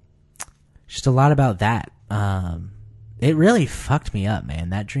 Just a lot about that. It really fucked me up, man.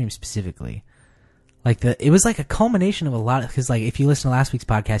 That dream specifically. Like, it was like a culmination of a lot, because, like, if you listen to last week's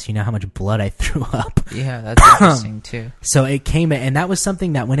podcast, you know how much blood I threw up. Yeah, that's interesting too. So it came, and that was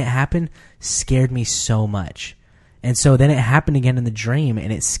something that when it happened scared me so much. And so then it happened again in the dream,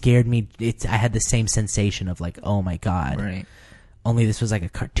 and it scared me. I had the same sensation of, like, oh my God. Right. Only this was like a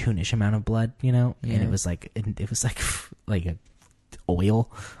cartoonish amount of blood, you know? Yeah. And it was like a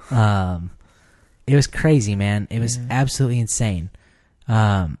oil. It was crazy, man. It was absolutely insane.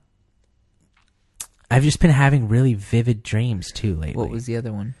 I've just been having really vivid dreams too lately. What was the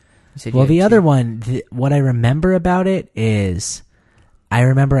other one? The other one, what I remember about it is, I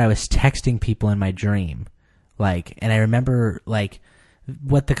remember I was texting people in my dream. Like, and I remember, like,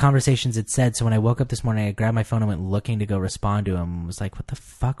 what the conversations had said. So when I woke up this morning, I grabbed my phone and went looking to go respond to them, and was like, what the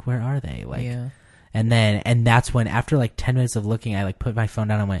fuck? Where are they? Like, and that's when, after like 10 minutes of looking, I, like, put my phone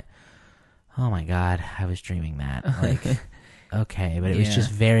down and went, oh my God, I was dreaming that. Like, okay. But it was just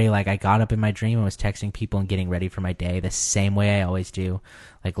very, like, I got up in my dream and was texting people and getting ready for my day the same way I always do.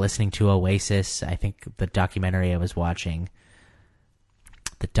 Like, listening to Oasis. I think the documentary I was watching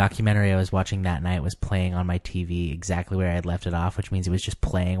that night was playing on my TV exactly where I had left it off, which means it was just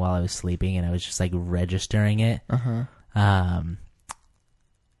playing while I was sleeping, and I was just, like, registering it.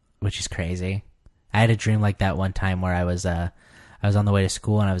 Which is crazy. I had a dream like that one time where I was on the way to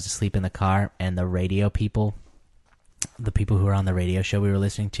school, and I was asleep in the car, and the radio people, the people who were on the radio show we were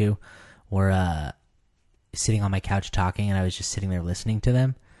listening to, were sitting on my couch talking, and I was just sitting there listening to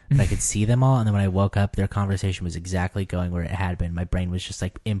them. But I could see them all, and then when I woke up, their conversation was exactly going where it had been. My brain was just,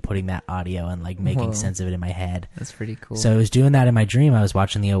 like, inputting that audio and, like, making sense of it in my head. That's pretty cool. So I was doing that in my dream. I was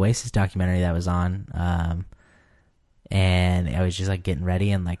watching the Oasis documentary that was on, and I was just, like, getting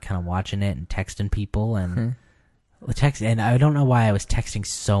ready and, like, kind of watching it and texting people and and I don't know why I was texting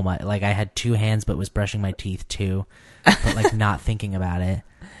so much. Like, I had two hands but was brushing my teeth too, but, like, not thinking about it.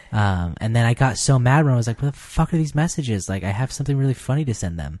 And then I got so mad when I was like, what the fuck are these messages? Like, I have something really funny to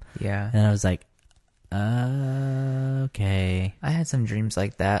send them. Yeah. And I was like, okay. I had some dreams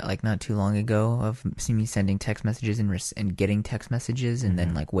like that, like, not too long ago, of me sending text messages and getting text messages, and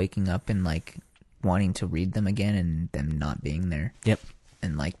then, like, waking up and, like, wanting to read them again and them not being there. Yep.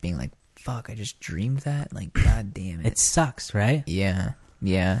 And, like, being like, fuck, I just dreamed that? Like, god damn it. It sucks, right? Yeah.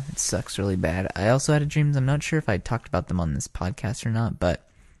 Yeah, it sucks really bad. I also had dreams, I'm not sure if I talked about them on this podcast or not, but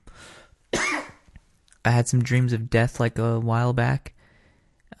I had some dreams of death, like, a while back.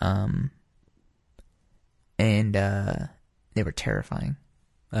 And they were terrifying.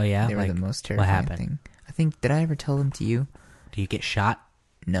 Oh, yeah? They were the most terrifying thing. I think, did I ever tell them to you? Do you get shot?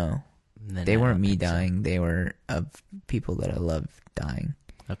 No. They weren't me dying. So. They were of people that I love dying.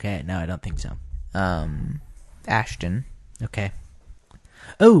 Okay, no, I don't think so. Ashton. Okay.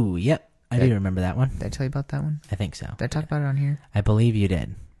 Oh, yep. I do remember that one. Did I tell you about that one? I think so. Did I talk about it on here? I believe you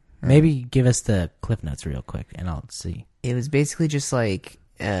did. Maybe give us the Cliff Notes real quick, and I'll see. It was basically just like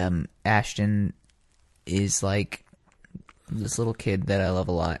Ashton is like this little kid that I love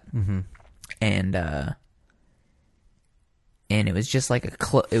a lot, and it was just like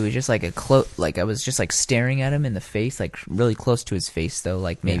like I was just like staring at him in the face, like really close to his face though,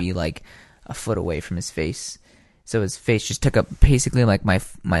 like maybe like a foot away from his face. So his face just took up basically like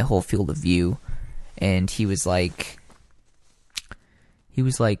my whole field of view, and he was like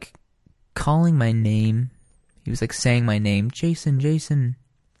calling my name. He was like saying my name, Jason, Jason,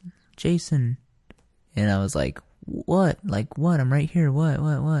 Jason, and I was like, what? Like what? I'm right here. What?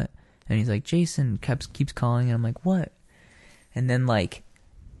 And he's like, Jason, keeps calling, and I'm like, what? And then like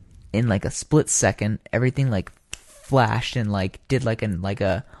in like a split second, everything like flashed and like did like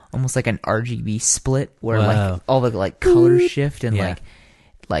a almost like an RGB split where like all the like colors shift and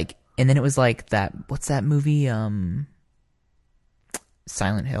like and then it was like that. What's that movie?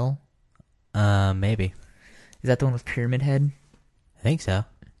 Silent Hill. Maybe. Is that the one with Pyramid Head? I think so.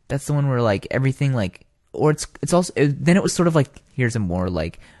 That's the one where like everything like, or it's also then it was sort of like, here's a more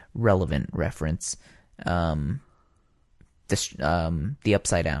like relevant reference. The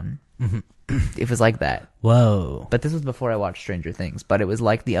Upside Down. It was like that. Whoa! But this was before I watched Stranger Things. But it was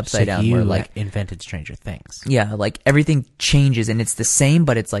like the Upside Down, you where like invented Stranger Things. Yeah, like everything changes and it's the same,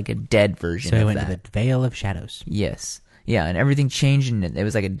 but it's like a dead version. So he went to the Veil of Shadows. Yes, yeah, and everything changed, and it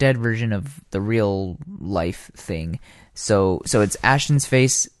was like a dead version of the real life thing. So it's Ashton's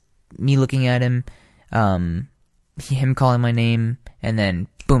face, me looking at him, him calling my name, and then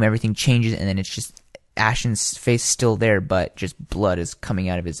boom, everything changes, and then it's just Ashton's face still there, but just blood is coming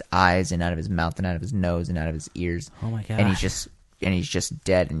out of his eyes and out of his mouth and out of his nose and out of his ears. Oh my god! And he's just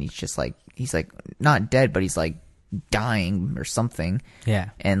dead, and he's like not dead, but he's like dying or something. Yeah.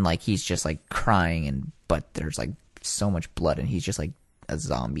 And like he's just like crying, but there's like so much blood, and he's just like a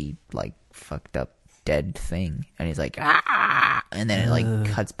zombie, like fucked up dead thing, and he's like ah, and then it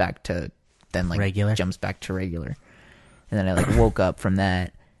like cuts back to then like regular, jumps back to regular, and then I like woke up from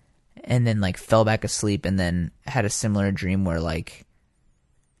that. And then, like, fell back asleep and then had a similar dream where, like,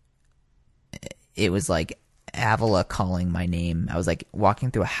 it was, like, Avila calling my name. I was, like, walking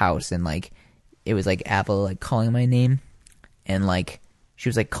through a house and, like, it was, like, Avila, like, calling my name. And, like, she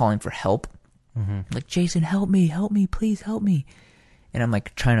was, like, calling for help. Like, Jason, help me, please help me. And I'm,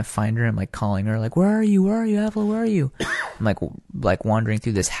 like, trying to find her. I'm, like, calling her, like, where are you, Avila, where are you? I'm, like wandering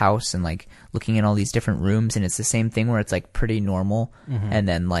through this house and, like, looking in all these different rooms. And it's the same thing where it's, like, pretty normal. And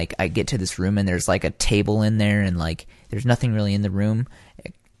then, like, I get to this room and there's, like, a table in there and, like, there's nothing really in the room.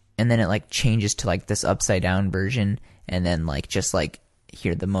 And then it, like, changes to, like, this upside-down version. And then, like, just, like,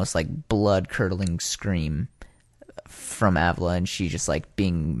 hear the most, like, blood-curdling scream from Avila. And she just, like,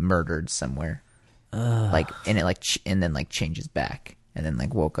 being murdered somewhere. Like, and it, like, and then, like, changes back. And then,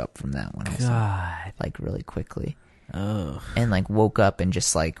 like, woke up from that one also. God. Like, really quickly. Oh. And, like, woke up and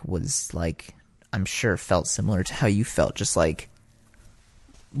just, like, was, like, I'm sure felt similar to how you felt. Just, like,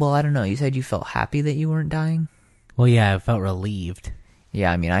 well, I don't know. You said you felt happy that you weren't dying? Well, yeah, I felt relieved. Yeah,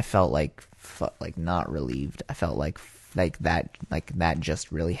 I mean, I felt, like not relieved. I felt like that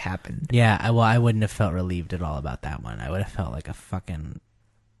just really happened. Yeah, I wouldn't have felt relieved at all about that one. I would have felt like a fucking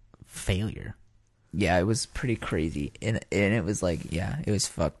failure. Yeah, it was pretty crazy. And it was like, yeah, it was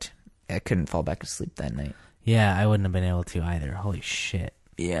fucked. I couldn't fall back asleep that night. Yeah, I wouldn't have been able to either. Holy shit.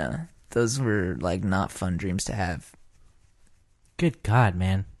 Yeah, those were, like, not fun dreams to have. Good God,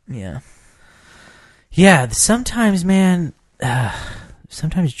 man. Yeah. Yeah, sometimes, man,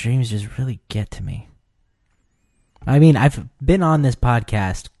 sometimes dreams just really get to me. I mean, I've been on this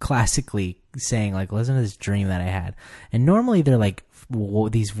podcast classically saying, like, listen to this dream that I had. And normally they're, like,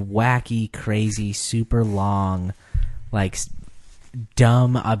 these wacky, crazy, super long, like,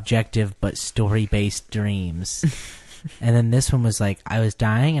 dumb, objective, but story-based dreams. And then this one was like, I was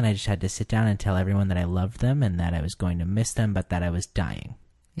dying, and I just had to sit down and tell everyone that I loved them and that I was going to miss them, but that I was dying.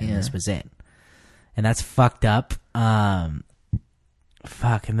 And this was it. And that's fucked up.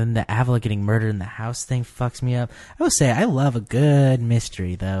 Fuck, and then the Avila getting murdered in the house thing fucks me up. I will say, I love a good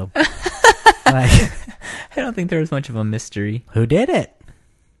mystery, though. Like, I don't think there was much of a mystery. Who did it?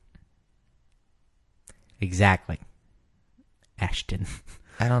 Exactly. Ashton.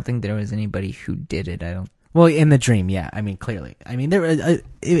 I don't think there was anybody who did it. Well, in the dream, yeah. I mean, clearly. I mean, there.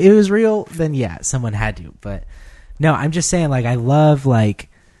 It was real, then yeah, someone had to. But no, I'm just saying, like, I love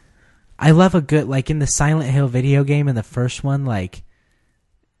a good, like, in the Silent Hill video game, in the first one, like,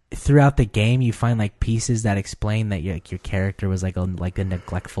 throughout the game, you find, like, pieces that explain that your character was like a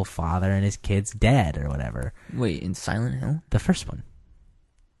neglectful father and his kid's dead or whatever. Wait, in Silent Hill? The first one.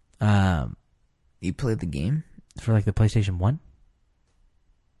 You played the game? For like the PlayStation 1.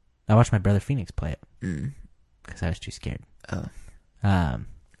 I watched my brother Phoenix play it. Because I was too scared. Oh.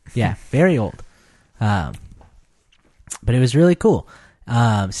 Yeah, very old. But it was really cool.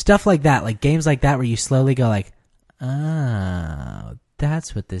 Stuff like that, like games like that where you slowly go like, oh,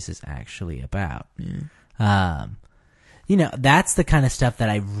 that's what this is actually about. Yeah. You know, that's the kind of stuff that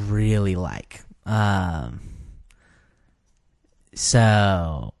I really like.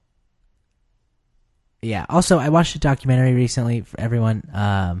 So, yeah. Also, I watched a documentary recently for everyone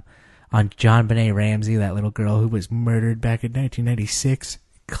on JonBenet Ramsey, that little girl who was murdered back in 1996.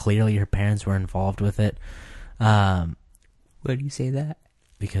 Clearly, her parents were involved with it. Why do you say that?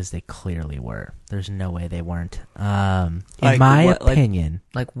 Because they clearly were. There's no way they weren't. In Like, my what, opinion.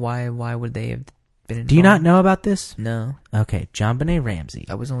 Like why would they have been involved? Do you not know about this? No. Okay, JonBenet Ramsey.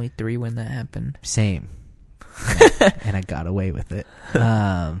 I was only 3 when that happened. Same. And I got away with it.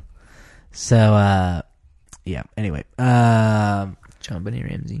 Yeah, anyway. JonBenet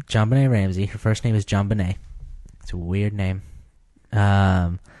Ramsey. JonBenet Ramsey. Her first name is JonBenet. It's a weird name.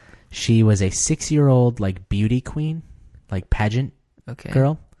 She was a 6-year-old, like, beauty queen, like, pageant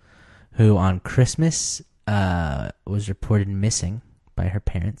girl, who on Christmas was reported missing by her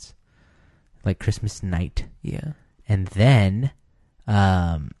parents, like, Christmas night. Yeah. And then,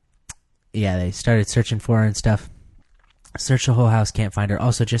 they started searching for her and stuff. Search the whole house, can't find her.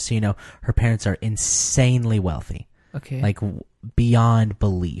 Also, just so you know, her parents are insanely wealthy. Okay. Like, beyond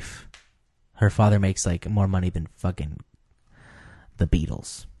belief. Her father makes, like, more money than fucking the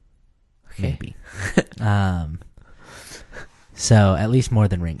Beatles. Okay. Maybe. So, at least more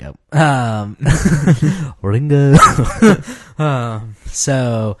than Ringo. Ringo.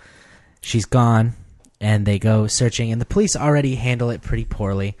 So, she's gone, and they go searching, and the police already handle it pretty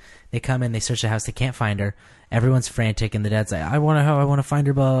poorly. They come in, they search the house, they can't find her. Everyone's frantic, and the dad's like, I want to find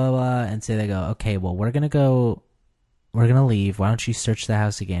her, blah, blah, blah. And so they go, okay, well, we're going to leave. Why don't you search the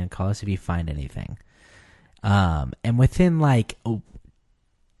house again? Call us if you find anything. And within, like,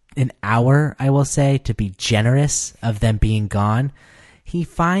 an hour, I will say, to be generous of them being gone, he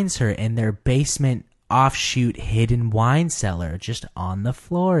finds her in their basement offshoot hidden wine cellar, just on the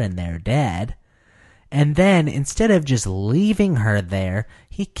floor in there, dead. And then, instead of just leaving her there,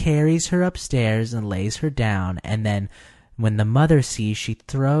 he carries her upstairs and lays her down. And then, when the mother sees, she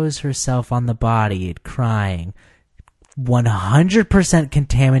throws herself on the body, crying, 100%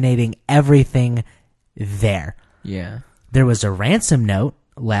 contaminating everything there. Yeah. There was a ransom note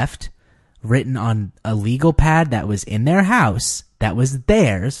left, written on a legal pad that was in their house, that was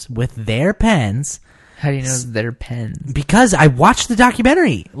theirs, with their pens. How do you know they're pens? Because I watched the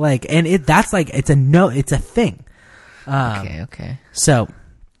documentary, like, and it's a thing. Okay. So,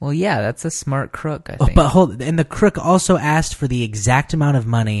 well, yeah, that's a smart crook, I think. But and the crook also asked for the exact amount of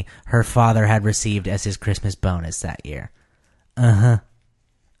money her father had received as his Christmas bonus that year.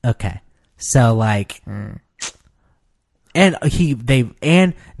 Okay. So, like, and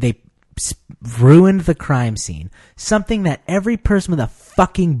they ruined the crime scene. Something that every person with a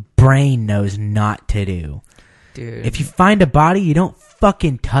fucking brain knows not to do. Dude. If you find a body, you don't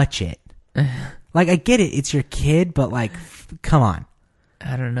fucking touch it. Like, I get it, it's your kid, but, like, come on.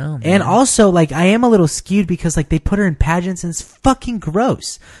 I don't know, man. And also, like, I am a little skewed because, like, they put her in pageants and it's fucking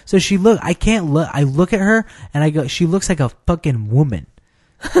gross. So I look at her and I go, she looks like a fucking woman.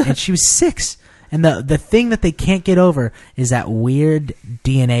 And she was 6. And the thing that they can't get over is that weird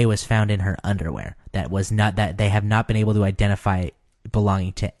DNA was found in her underwear that they have not been able to identify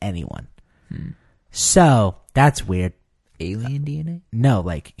belonging to anyone. So that's weird. Alien DNA? No,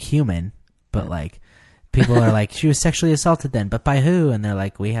 like human, but like people are like, she was sexually assaulted then, but by who? And they're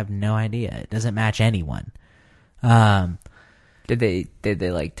like, we have no idea. It doesn't match anyone. Did they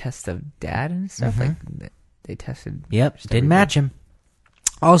like test the dad and stuff? Like they tested? Yep, didn't match him.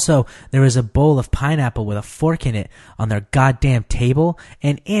 Also, there was a bowl of pineapple with a fork in it on their goddamn table,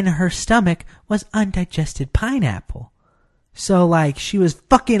 and in her stomach was undigested pineapple. So, like, she was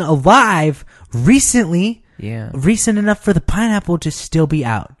fucking alive recently. Yeah. Recent enough for the pineapple to still be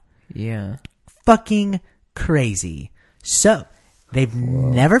out. Yeah. Fucking crazy. So, they've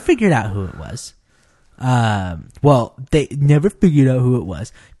never figured out who it was. They never figured out who it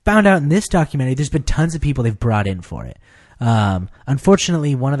was. Found out in this documentary, there's been tons of people they've brought in for it.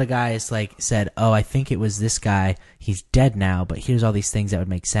 Unfortunately, one of the guys like said, "Oh, I think it was this guy. He's dead now, but here's all these things that would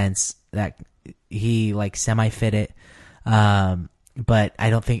make sense." That he like semi-fit it, but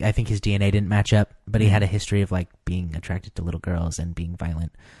I think his DNA didn't match up. But he had a history of like being attracted to little girls and being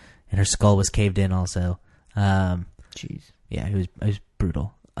violent, and her skull was caved in also. Jeez. Yeah, it was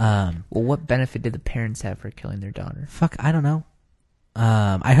brutal. Well, what benefit did the parents have for killing their daughter? Fuck, I don't know.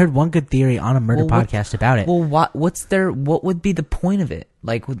 I heard one good theory on a murder podcast about it. Well, what would be the point of it?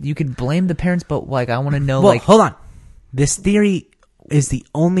 Like, you could blame the parents, but like, I want to know. Well, hold on. This theory is the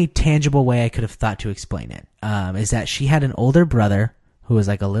only tangible way I could have thought to explain it. Is that she had an older brother who was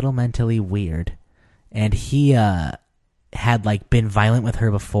like a little mentally weird, and he had like been violent with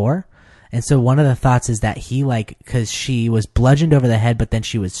her before. And so one of the thoughts is that he like, cause she was bludgeoned over the head, but then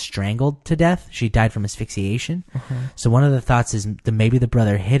she was strangled to death. She died from asphyxiation. So one of the thoughts is maybe the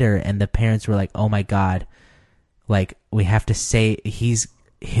brother hit her and the parents were like, oh my God, like we have to say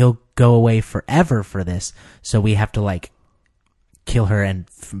he'll go away forever for this. So we have to like kill her and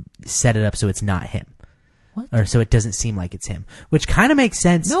set it up so it's not him. What? Or so it doesn't seem like it's him, which kind of makes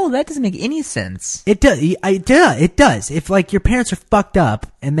sense. No, that doesn't make any sense. It does. It does. If like your parents are fucked up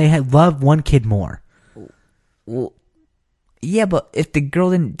and they love one kid more. Well, yeah, but if did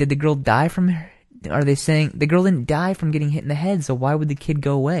the girl die from her? Are they saying the girl didn't die from getting hit in the head? So why would the kid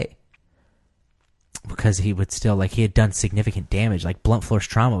go away? Because he would still he had done significant damage. Like blunt force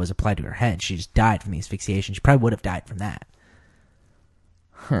trauma was applied to her head. She just died from the asphyxiation. She probably would have died from that.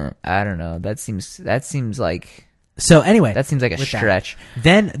 I don't know. That seems like. So anyway, that seems like a stretch.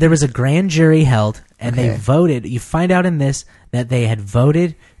 Then there was a grand jury held, and they voted. You find out in this that they had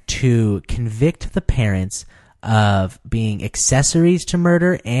voted to convict the parents of being accessories to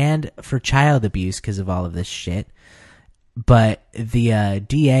murder and for child abuse because of all of this shit. But the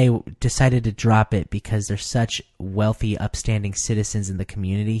DA decided to drop it because they're such wealthy, upstanding citizens in the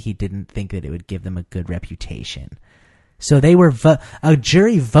community. He didn't think that it would give them a good reputation. So they were a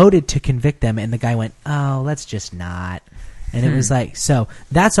jury voted to convict them, and the guy went, "Oh, let's just not." And it was like, so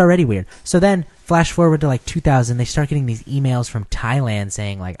that's already weird. So then, flash forward to like 2000, they start getting these emails from Thailand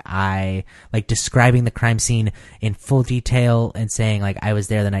saying describing the crime scene in full detail and saying like I was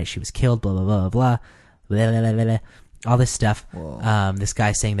there the night she was killed, blah blah blah blah blah blah blah, blah, blah. All this stuff. This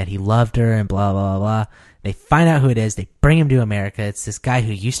guy saying that he loved her and blah blah blah blah. They find out who it is. They bring him to America. It's this guy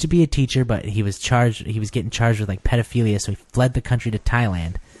who used to be a teacher, but he was getting charged with like pedophilia, so he fled the country to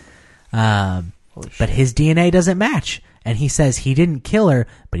Thailand. But his DNA doesn't match. And he says he didn't kill her,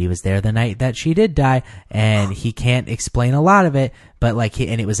 but he was there the night that she did die, and he can't explain a lot of it, but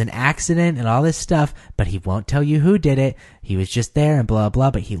and it was an accident and all this stuff, but he won't tell you who did it. He was just there and blah,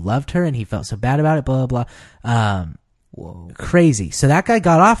 blah, but he loved her and he felt so bad about it, blah, blah, blah. Whoa. Crazy. So that guy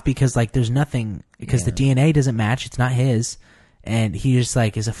got off because there's nothing, because the DNA doesn't match. It's not his. And he just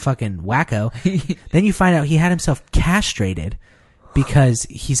is a fucking wacko. Then you find out he had himself castrated because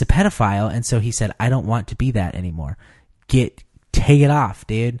he's a pedophile. And so he said, I don't want to be that anymore. Take it off,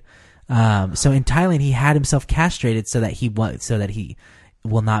 dude. So in Thailand, he had himself castrated so that he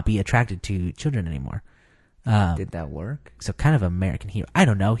will not be attracted to children anymore. Did that work? So kind of American hero. I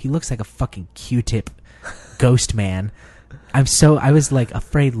don't know. He looks like a fucking Q-tip ghost man. I was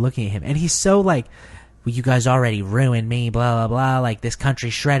afraid looking at him, and he's so well, you guys already ruined me, blah blah blah. This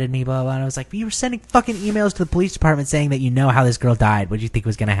country shredded me, blah blah. And I was like, you were sending fucking emails to the police department saying that you know how this girl died. What do you think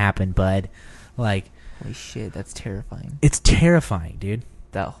was gonna happen, bud? Holy shit, that's terrifying. It's terrifying, dude.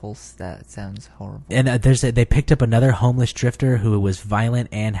 That sounds horrible. And they picked up another homeless drifter who was violent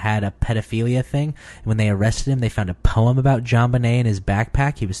and had a pedophilia thing. And when they arrested him, they found a poem about John Bonet in his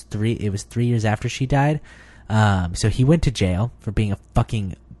backpack. It was 3 years after she died. So he went to jail for being a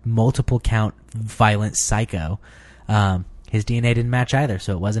fucking multiple count violent psycho. His DNA didn't match either,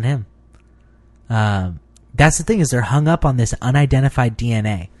 so it wasn't him. That's the thing, is they're hung up on this unidentified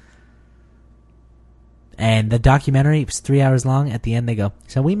DNA. And the documentary was 3 hours long. At the end, they go,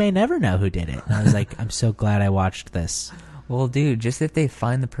 so we may never know who did it. And I was like, I'm so glad I watched this. Well, dude, just if they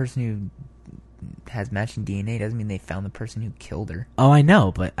find the person who has matching DNA doesn't mean they found the person who killed her. Oh, I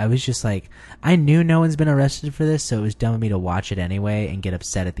know, but I was just I knew no one's been arrested for this, so it was dumb of me to watch it anyway and get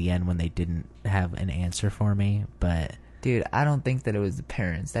upset at the end when they didn't have an answer for me, but... Dude, I don't think that it was the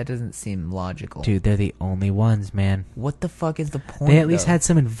parents. That doesn't seem logical. Dude, they're the only ones, man. What the fuck is the point, They at least had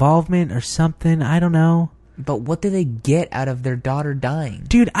some involvement or something. I don't know. But what do they get out of their daughter dying?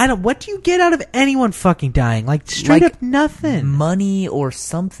 Dude, what do you get out of anyone fucking dying? Straight up nothing. Money or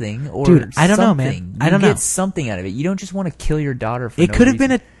something. Or dude, I don't know, man. I don't know. You get something out of it. You don't just want to kill your daughter for It could have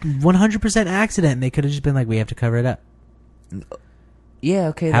been a 100% accident, and they could have just been we have to cover it up. Yeah,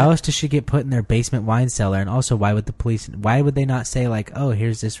 okay. How else does she get put in their basement wine cellar? And also, why would they not say, oh,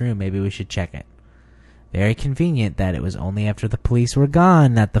 here's this room, maybe we should check it? Very convenient that it was only after the police were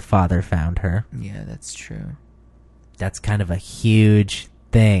gone that the father found her. Yeah, that's true. That's kind of a huge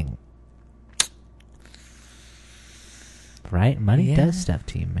thing. Right? Money does stuff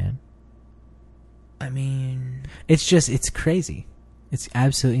to you, man. I mean... It's crazy. It's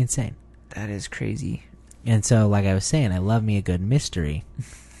absolutely insane. That is crazy. And so, like I was saying, I love me a good mystery.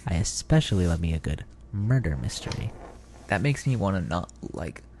 I especially love me a good murder mystery. That makes me want to not,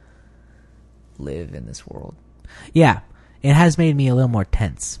 like, live in this world. Yeah. It has made me a little more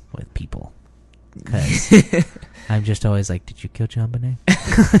tense with people. Because I'm just always like, did you kill John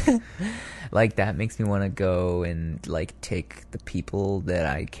Bonet? Like, that makes me want to go and, like, take the people that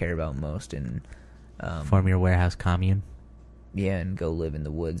I care about most and... form your warehouse commune? Yeah, and go live in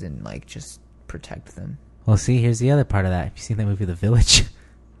the woods and, like, just protect them. Well, see, here's the other part of that. Have you seen that movie, The Village?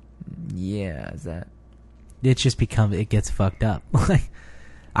 Yeah, is that... It gets fucked up. Like,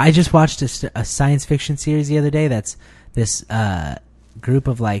 I just watched a science fiction series the other day that's this group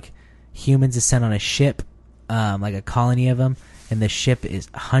of, like, humans is sent on a ship, like a colony of them, and the ship is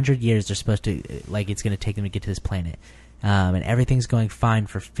 100 years they're supposed to, like, it's going to take them to get to this planet. And everything's going fine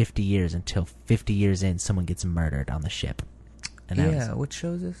for 50 years until 50 years in, someone gets murdered on the ship. And what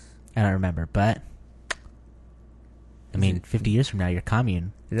show is this? I don't remember, but... I mean, 50 years from now, your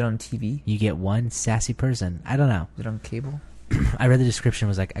commune. Is it on TV? You get one sassy person. I don't know. Is it on cable? I read the description,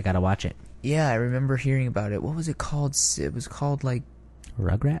 was like, I gotta watch it. Yeah, I remember hearing about it. What was it called? It was called, like...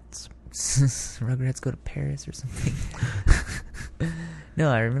 Rugrats? Rugrats Go to Paris or something. No,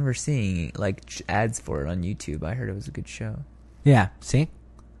 I remember seeing, like, ads for it on YouTube. I heard it was a good show. Yeah, see?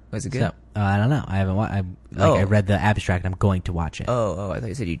 Was it good? So, I don't know. I haven't I read the abstract and I'm going to watch it. Oh, I thought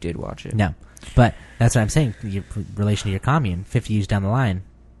you said you did watch it. No. But that's what I'm saying. Your relation to your commune, 50 years down the line,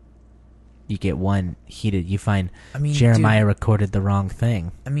 you get one heated. You find Jeremiah recorded the wrong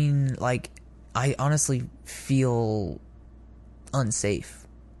thing. I mean, like, I honestly feel unsafe,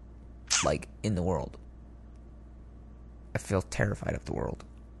 like, in the world. I feel terrified of the world.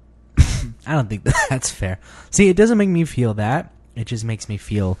 I don't think that's fair. See, it doesn't make me feel that. It just makes me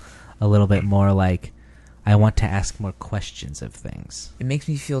feel a little bit more like I want to ask more questions of things. It makes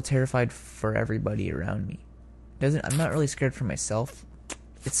me feel terrified for everybody around me. I'm not really scared for myself.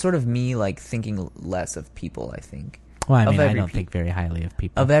 It's sort of me, like, thinking less of people, I think. Well, I mean, I don't think very highly of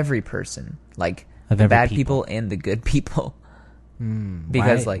people. Of every person. Like, of the bad people and the good people.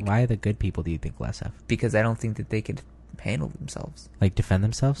 Because, why the good people do you think less of? Because I don't think that they could handle themselves. Like, defend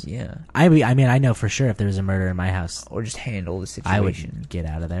themselves? Yeah. I mean, I know for sure if there was a murder in my house. Or just handle the situation. I would get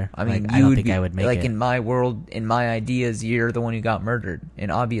out of there. I mean, I don't think I would make it. Like, in my world, in my ideas, you're the one who got murdered.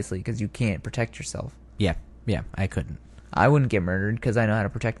 And obviously, because you can't protect yourself. Yeah, I couldn't. I wouldn't get murdered because I know how to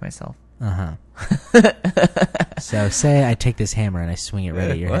protect myself. Uh-huh. So, say I take this hammer and I swing it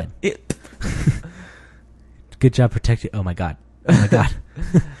right at your head. Good job protecting... Oh, my God.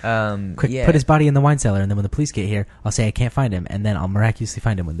 Quick, put his body in the wine cellar, and then when the police get here, I'll say I can't find him, and then I'll miraculously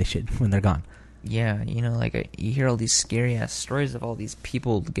find him when they're gone. Yeah, you know, like, you hear all these scary-ass stories of all these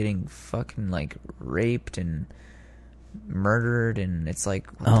people getting fucking, like, raped and murdered, and it's like...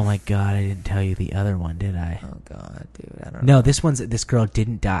 Oh, my God, I didn't tell you the other one, did I? Oh, God, dude, I don't know. No, this girl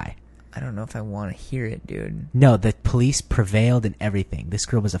didn't die. I don't know if I want to hear it, dude. No, the police prevailed in everything. This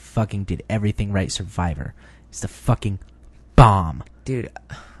girl was did everything right survivor. It's the fucking... bomb. Dude,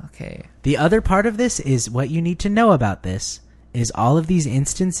 okay. The other part of this is what you need to know about this is all of these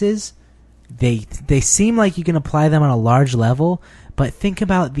instances, they seem like you can apply them on a large level, but think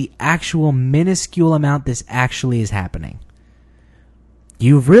about the actual minuscule amount this actually is happening.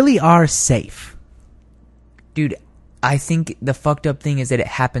 You really are safe. Dude, I think the fucked up thing is that it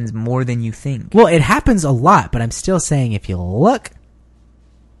happens more than you think. Well, it happens a lot, but I'm still saying if you look,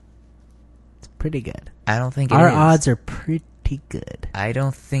 it's pretty good. I don't think our odds are pretty good. I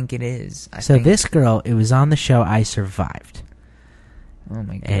don't think it is. This girl, it was on the show I Survived. Oh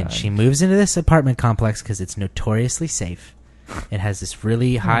my God. And she moves into this apartment complex because it's notoriously safe. It has this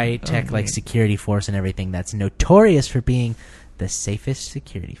really high-tech like security force and everything that's notorious for being the safest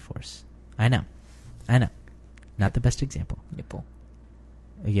security force. I know. Not the best example. Nipple.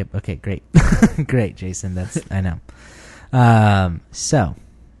 Yep. Okay, great. Great, Jason. I know. So...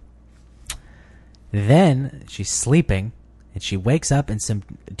 Then she's sleeping, and she wakes up, and some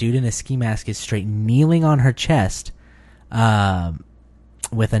dude in a ski mask is straight kneeling on her chest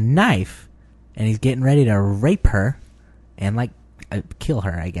with a knife, and he's getting ready to rape her and, like, kill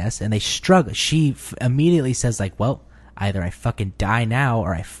her, I guess. And they struggle. She immediately says, like, well, either I fucking die now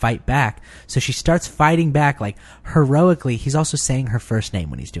or I fight back. So she starts fighting back, like, heroically. He's also saying her first name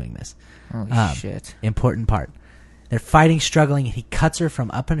when he's doing this. Holy shit. Important part. They're fighting, struggling, and he cuts her from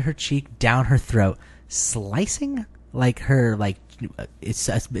up in her cheek, down her throat, slicing, like, her, like, it's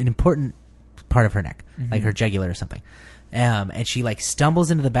an important part of her neck, like her jugular or something. And she, like,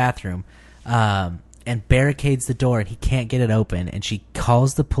 stumbles into the bathroom and barricades the door, and he can't get it open, and she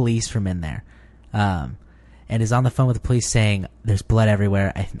calls the police from in there and is on the phone with the police saying, there's blood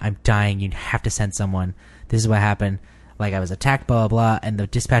everywhere, I'm dying, you have to send someone. This is what happened. Like, I was attacked, blah, blah, blah. And the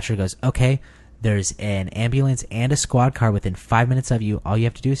dispatcher goes, okay, there's an ambulance and a squad car within 5 minutes of you. All you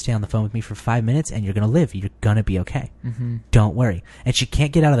have to do is stay on the phone with me for 5 minutes, and you're going to live. You're going to be okay. Mm-hmm. Don't worry. And she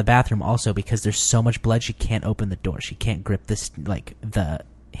can't get out of the bathroom also because there's so much blood, she can't open the door. She can't grip this, like, the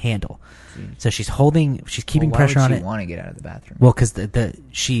handle. So she's keeping pressure on it. Why would she want to get out of the bathroom? Well, because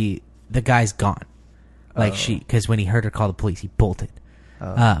the guy's gone. Like, because when he heard her call the police, he bolted.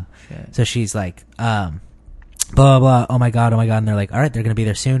 Oh, shit. So she's like, blah, blah, oh my God. And they're like, all right, they're going to be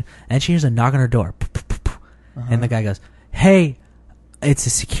there soon. And she hears a knock on her door. And the guy goes, hey, it's a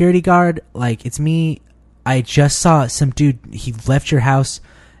security guard. Like, it's me. I just saw some dude. He left your house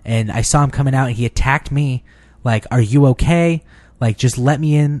and I saw him coming out and he attacked me. Like, are you okay? Like, just let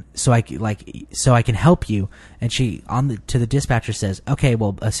me in so I can help you. And she to the dispatcher says, okay,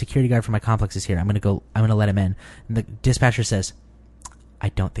 well, a security guard from my complex is here. I'm going to let him in. And the dispatcher says, I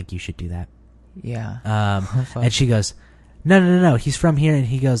don't think you should do that. Yeah. And she goes, no, he's from here. And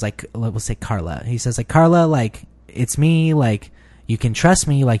he goes, like, we'll say Carla. He says, like, Carla, like, it's me. Like, you can trust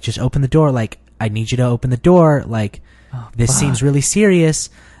me. Like, just open the door. Like, I need you to open the door. Like, this seems really serious.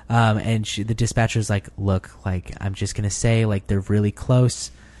 And the dispatcher's like, look, like, I'm just going to say, like, they're really close.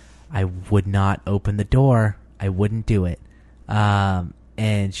 I would not open the door. I wouldn't do it. And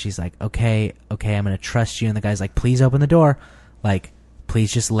she's like, okay, I'm going to trust you. And the guy's like, please open the door. Like,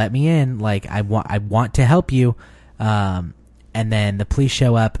 please just let me in. Like, I want to help you. And then the police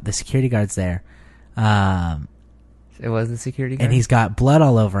show up. The security guard's there. It was the security guard? And he's got blood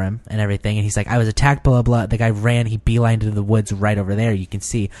all over him and everything. And he's like, I was attacked, blah, blah, blah. The guy ran. He beelined into the woods right over there. You can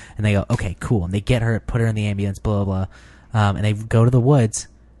see. And they go, okay, cool. And they get her, put her in the ambulance, blah, blah, blah. And they go to the woods.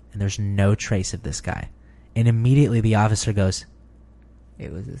 And there's no trace of this guy. And immediately the officer goes,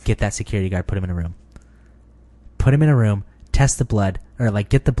 it was get that security guard, put him in a room. Put him in a room. Test the blood, or like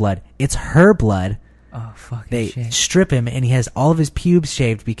get the blood. It's her blood. Oh, fucking they shit. Strip him, and he has all of his pubes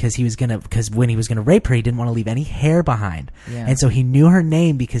shaved because when he was gonna rape her, he didn't want to leave any hair behind. Yeah. And so he knew her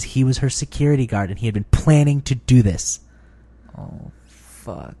name because he was her security guard, and he had been planning to do this. Oh,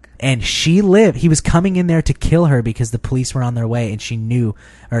 fuck. And she lived. He was coming in there to kill her because the police were on their way, and he knew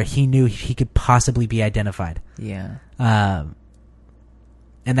he could possibly be identified. Yeah. And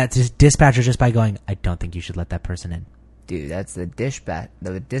that dispatcher, just by going, I don't think you should let that person in. Dude, that's the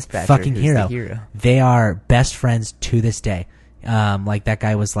dispatcher. Fucking hero. The hero. They are best friends to this day. Like, that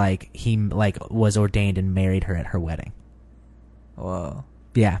guy was like, he like was ordained and married her at her wedding. Whoa.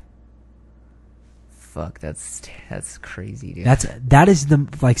 Yeah. Fuck, that's crazy, dude. That is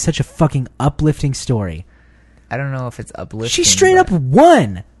like such a fucking uplifting story. I don't know if it's uplifting. She straight up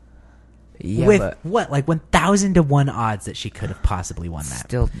won. Yeah, with but what, like 1,000 to 1 odds that she could have possibly won that.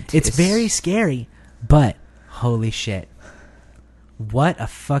 Still, it's very scary, but holy shit. What a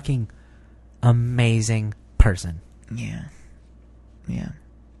fucking amazing person. Yeah. Yeah.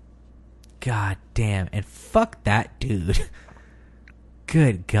 God damn. And fuck that dude.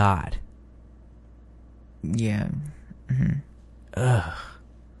 Good God. Yeah. Mm-hmm. Ugh.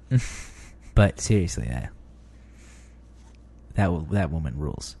 But seriously, that woman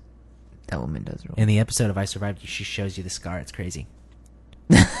rules. That woman does rule. In the episode of I Survived You, she shows you the scar. It's crazy.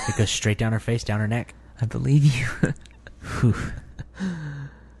 It goes straight down her face, down her neck. I believe you. Whew.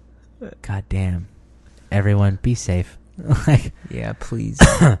 God damn. Everyone, be safe. Like, yeah, please.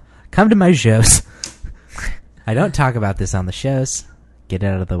 Come to my shows. I don't talk about this on the shows. Get it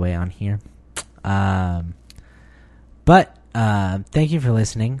out of the way on here. But thank you for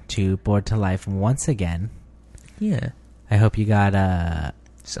listening to Bored to Life once again. Yeah. I hope you got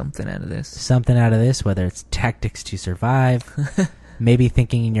something out of this. Something out of this, whether it's tactics to survive, maybe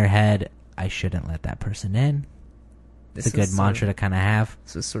thinking in your head, I shouldn't let that person in. It's a good mantra to kind of have.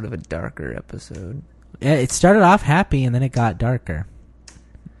 This was sort of a darker episode. Yeah, it started off happy and then it got darker.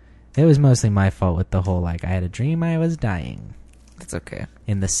 It was mostly my fault with the whole, like, I had a dream I was dying. That's okay.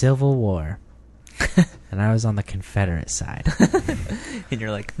 In the Civil War. And I was on the Confederate side. And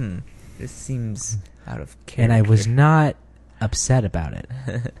you're like, this seems out of character. And I was not upset about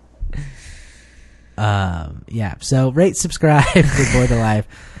it. Yeah, so rate, subscribe to Bored to Life.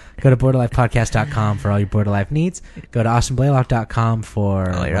 Go to BoredToLifePodcast.com for all your Bored to Life needs. Go to AustinBlaylock.com for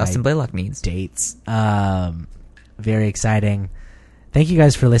all your Austin Blaylock needs. Dates. Very exciting. Thank you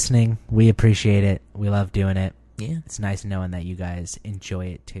guys for listening. We appreciate it. We love doing it. Yeah. It's nice knowing that you guys enjoy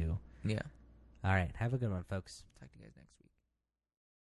it too. Yeah. All right. Have a good one, folks. Talk to you guys next.